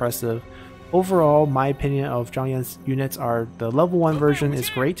not impressive. Overall, my opinion of Zhang Yan's units are the level 1 version is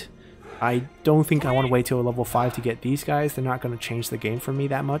great. I don't think I want to wait till level 5 to get these guys. They're not going to change the game for me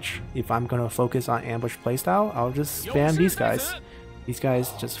that much. If I'm going to focus on ambush playstyle, I'll just spam these guys. These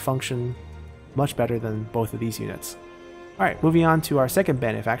guys just function much better than both of these units. Alright, moving on to our second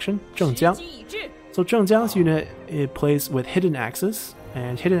bandit faction, Zhengjiang. So Zhengjiang's unit, it plays with hidden axes,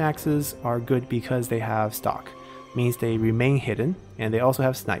 and hidden axes are good because they have stock. Means they remain hidden, and they also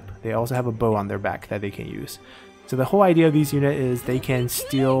have snipe. They also have a bow on their back that they can use. So the whole idea of these units is they can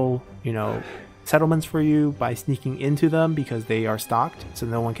steal, settlements for you by sneaking into them because they are stocked, so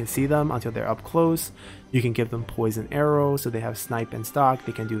no one can see them until they're up close. You can give them poison arrows, so they have snipe and stock.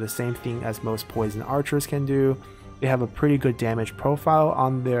 They can do the same thing as most poison archers can do. They have a pretty good damage profile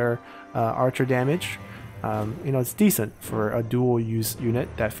on their archer damage. It's decent for a dual use unit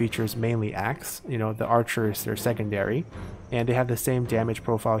that features mainly axe. The archer is their secondary, and they have the same damage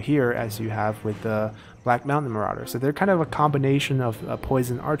profile here as you have with the Black Mountain Marauder. So they're kind of a combination of a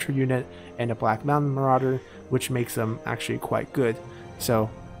poison archer unit and a Black Mountain Marauder, which makes them actually quite good. So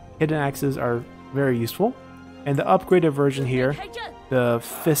hidden axes are very useful. And the upgraded version here, the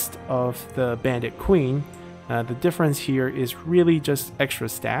Fist of the Bandit Queen, the difference here is really just extra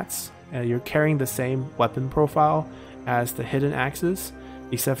stats. You're carrying the same weapon profile as the hidden axes,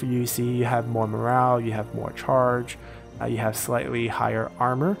 except for you have more morale, you have more charge, you have slightly higher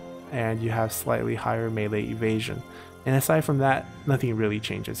armor, and you have slightly higher melee evasion. And aside from that, nothing really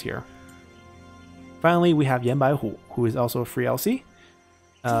changes here. Finally, we have Yanbaihu, who is also a free LC.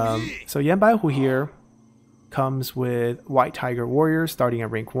 So Yanbaihu here comes with White Tiger Warriors starting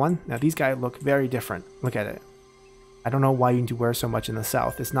at rank 1. Now these guys look very different. Look at it. I don't know why you need to wear so much in the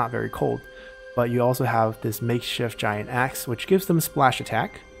south. It's not very cold. But you also have this makeshift giant axe, which gives them splash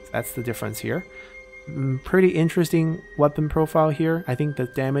attack. That's the difference here. Pretty interesting weapon profile here. I think the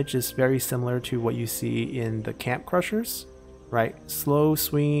damage is very similar to what you see in the Camp Crushers, right? Slow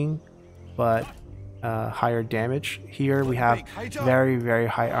swinging, but higher damage. Here we have very, very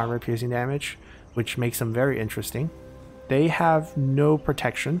high armor piercing damage, which makes them very interesting. They have no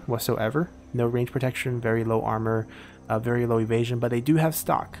protection whatsoever. No range protection, very low armor, very low evasion, but they do have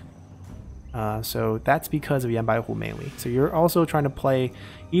stock. So that's because of Yanbaihu mainly. So you're also trying to play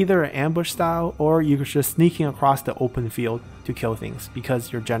either an ambush style, or you're just sneaking across the open field to kill things,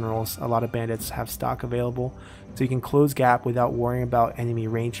 because your generals, a lot of bandits have stock available. So you can close gap without worrying about enemy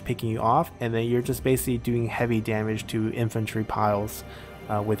range picking you off, and then you're just basically doing heavy damage to infantry piles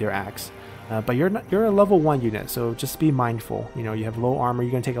with your axe. But you're a level 1 unit, so just be mindful. You have low armor,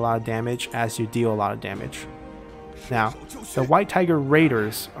 you're going to take a lot of damage as you deal a lot of damage. Now, the White Tiger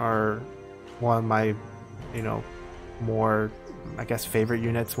Raiders are one of my, more, I guess, favorite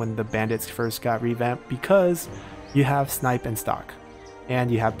units when the bandits first got revamped, because you have snipe and stock,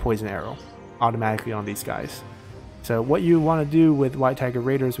 and you have poison arrow automatically on these guys. So what you want to do with White Tiger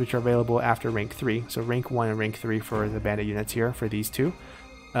Raiders, which are available after rank 3, so rank 1 and rank 3 for the bandit units here, for these two,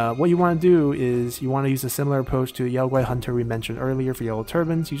 what you want to do is you want to use a similar approach to the Yaoguai Hunter we mentioned earlier for Yellow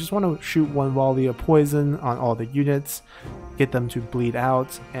Turbans. You just want to shoot one volley of poison on all the units, get them to bleed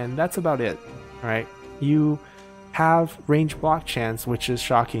out, and that's about it. Alright, you have range block chance, which is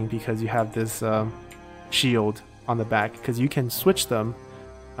shocking because you have this shield on the back, because you can switch them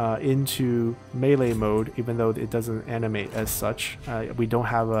into melee mode even though it doesn't animate as such. We don't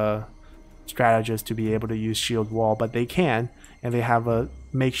have a strategist to be able to use shield wall, but they can, and they have a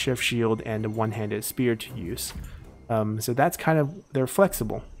makeshift shield and a one-handed spear to use. So that's kind of, they're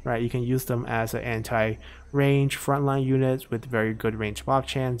flexible, right? You can use them as an anti-range frontline unit with very good range block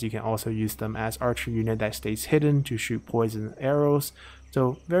chance. You can also use them as archer unit that stays hidden to shoot poison arrows.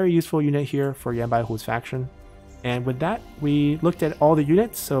 So very useful unit here for Yanbaihu's faction. And with that, we looked at all the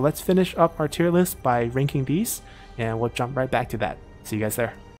units, so let's finish up our tier list by ranking these, and we'll jump right back to that. See you guys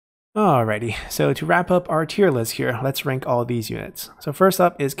there. Alrighty, so to wrap up our tier list here, let's rank all these units. So first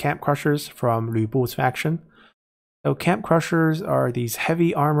up is Camp Crushers from Lü Bu's faction. So Camp Crushers are these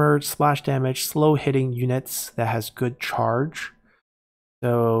heavy armored, splash damage, slow hitting units that has good charge.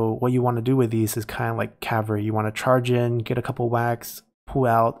 So what you want to do with these is kind of like cavalry. You want to charge in, get a couple whacks, pull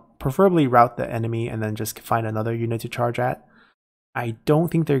out, preferably rout the enemy and then just find another unit to charge at. I don't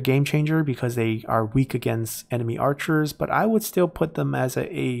think they're game changer because they are weak against enemy archers, but I would still put them as an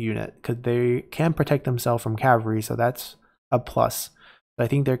A unit because they can protect themselves from cavalry, so that's a plus. I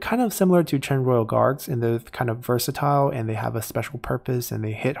think they're kind of similar to Chen Royal Guards, and they're kind of versatile and they have a special purpose and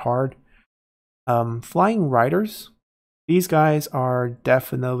they hit hard. Flying Riders, these guys are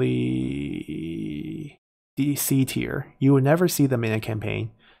definitely C tier. You would never see them in a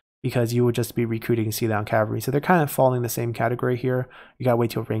campaign because you would just be recruiting C-down cavalry. So they're kind of falling the same category here. You gotta wait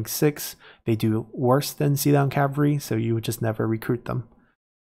till rank 6. They do worse than C-down cavalry, so you would just never recruit them.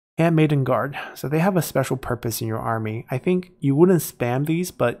 Handmaiden Guard. So they have a special purpose in your army. I think you wouldn't spam these,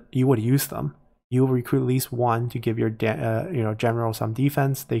 but you would use them. You will recruit at least one to give your general some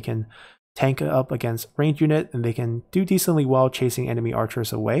defense. They can tank up against ranged unit, and they can do decently well chasing enemy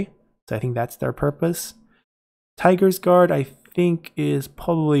archers away. So I think that's their purpose. Tiger's Guard, I think, is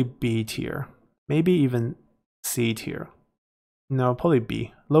probably B tier, maybe even C tier. No, probably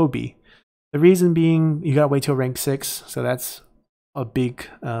B, low B. The reason being, you gotta wait till rank 6, so that's a big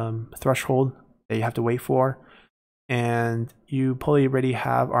threshold that you have to wait for. And you probably already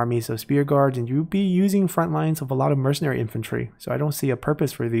have armies of spear guards, and you'll be using front lines of a lot of mercenary infantry. So I don't see a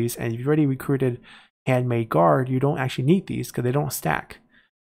purpose for these. And if you've already recruited handmade guard, you don't actually need these because they don't stack.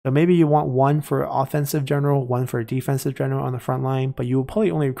 So maybe you want one for offensive general, one for defensive general on the front line, but you will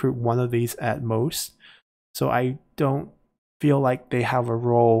probably only recruit one of these at most. So I don't feel like they have a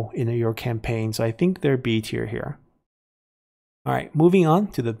role in your campaign. So I think they're B tier here. All right, moving on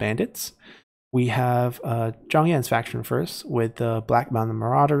to the bandits. We have Zhang Yan's faction first with the Black Mountain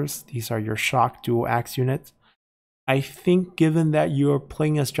Marauders. These are your shock dual axe units. I think given that you're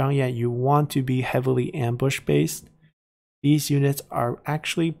playing as Zhang Yan, you want to be heavily ambush based. These units are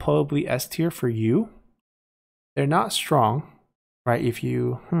actually probably S tier for you. They're not strong, right? If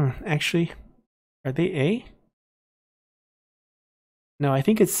you, actually, are they A? No, I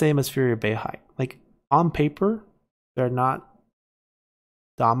think it's same as Fury Beihai. Like on paper, they're not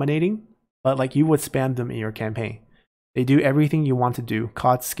dominating, but like you would spam them in your campaign. They do everything you want to do.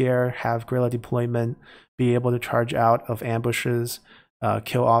 Caught scare, have guerrilla deployment, be able to charge out of ambushes,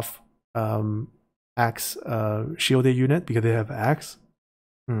 kill off axe shielded unit because they have axe.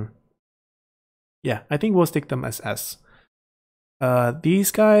 Yeah, I think we'll stick them as S.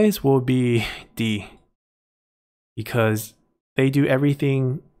 These guys will be D because they do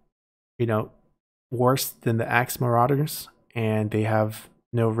everything, worse than the axe marauders, and they have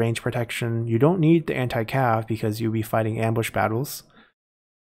no range protection. You don't need the anti-cav because you'll be fighting ambush battles.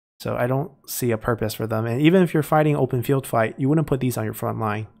 So I don't see a purpose for them. And even if you're fighting open field fight, you wouldn't put these on your front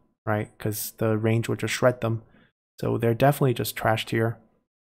line, right? Because the range would just shred them. So they're definitely just trash tier.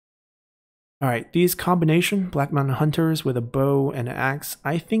 All right, these combination Black Mountain Hunters with a bow and an axe,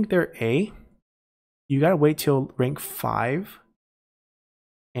 I think they're A. You gotta wait till rank 5.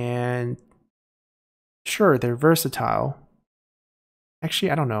 And sure, they're versatile.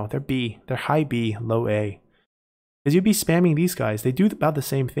 Actually, I don't know. They're B. They're high B, low A. Because you'd be spamming these guys. They do about the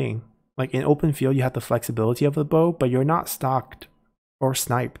same thing. Like in open field, you have the flexibility of the bow, but you're not stalked or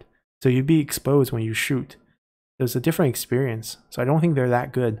sniped. So you'd be exposed when you shoot. There's a different experience. So I don't think they're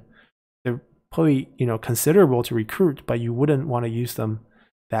that good. They're probably, considerable to recruit, but you wouldn't want to use them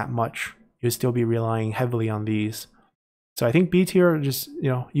that much. You'd still be relying heavily on these. So I think B tier are just,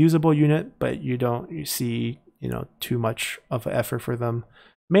 usable unit, but you see, too much of an effort for them.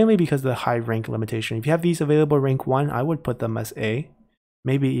 Mainly because of the high rank limitation. If you have these available rank 1, I would put them as A,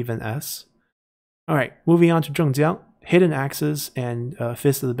 maybe even S. Alright, moving on to Zhengjiang. Hidden Axes and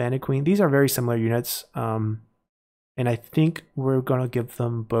Fist of the Bandit Queen. These are very similar units. And I think we're going to give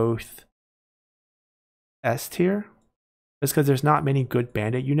them both S tier. Just because there's not many good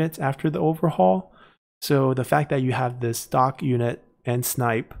bandit units after the overhaul. So the fact that you have this stock unit and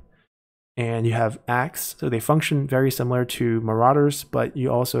snipe, and you have axe, so they function very similar to marauders, but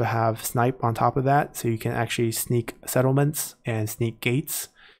you also have snipe on top of that, so you can actually sneak settlements and sneak gates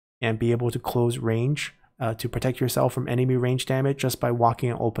and be able to close range to protect yourself from enemy range damage just by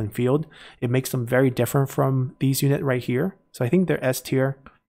walking an open field. It makes them very different from these units right here, so I think they're S tier.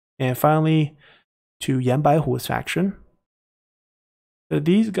 And finally, to Yan Baihu's faction. So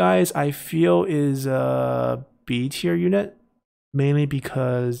these guys I feel is a B tier unit. Mainly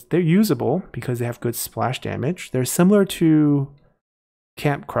because they're usable, because they have good splash damage. They're similar to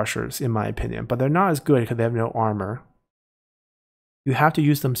Camp Crushers, in my opinion, but they're not as good because they have no armor. You have to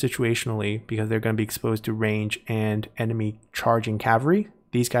use them situationally because they're going to be exposed to range and enemy charging cavalry.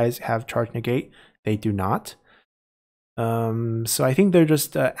 These guys have charge negate. They do not. So I think they're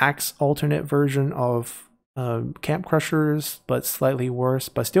just an axe alternate version of Camp Crushers, but slightly worse,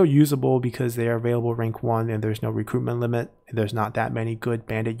 but still usable because they are available rank 1 and there's no recruitment limit. There's not that many good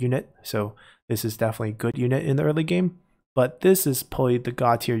bandit unit, so this is definitely a good unit in the early game. But this is probably the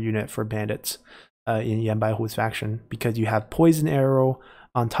god tier unit for bandits in Yan Hu's faction because you have Poison Arrow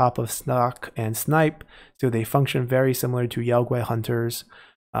on top of Stalk and Snipe, so they function very similar to Yao Guai Hunters.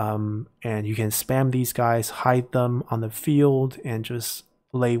 And you can spam these guys, hide them on the field, and just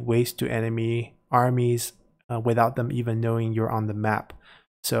lay waste to enemy armies without them even knowing you're on the map.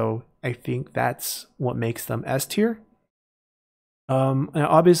 So I think that's what makes them S tier. And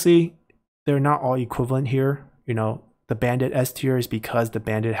obviously, they're not all equivalent here. You know, the Bandit S tier is because the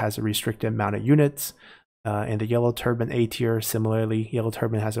Bandit has a restricted amount of units. And the Yellow Turban A tier, similarly, Yellow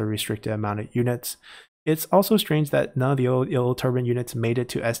Turban has a restricted amount of units. It's also strange that none of the Yellow Turban units made it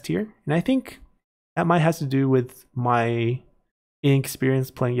to S tier. And I think that might have to do with my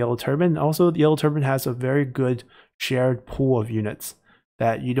inexperience playing Yellow Turban. Also, the Yellow Turban has a very good shared pool of units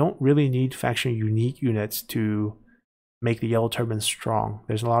that you don't really need faction unique units to make the Yellow Turban strong.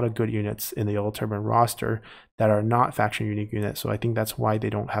 There's a lot of good units in the Yellow Turban roster that are not faction unique units, so I think that's why they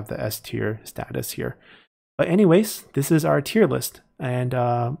don't have the S tier status here. But anyways, this is our tier list, and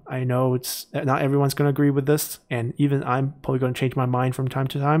I know it's not everyone's going to agree with this, and even I'm probably going to change my mind from time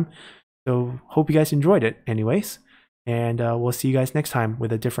to time. So hope you guys enjoyed it anyways. And we'll see you guys next time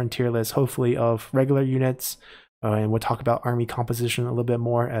with a different tier list, hopefully of regular units. And we'll talk about army composition a little bit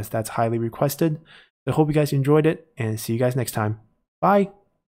more as that's highly requested. So hope you guys enjoyed it and see you guys next time. Bye.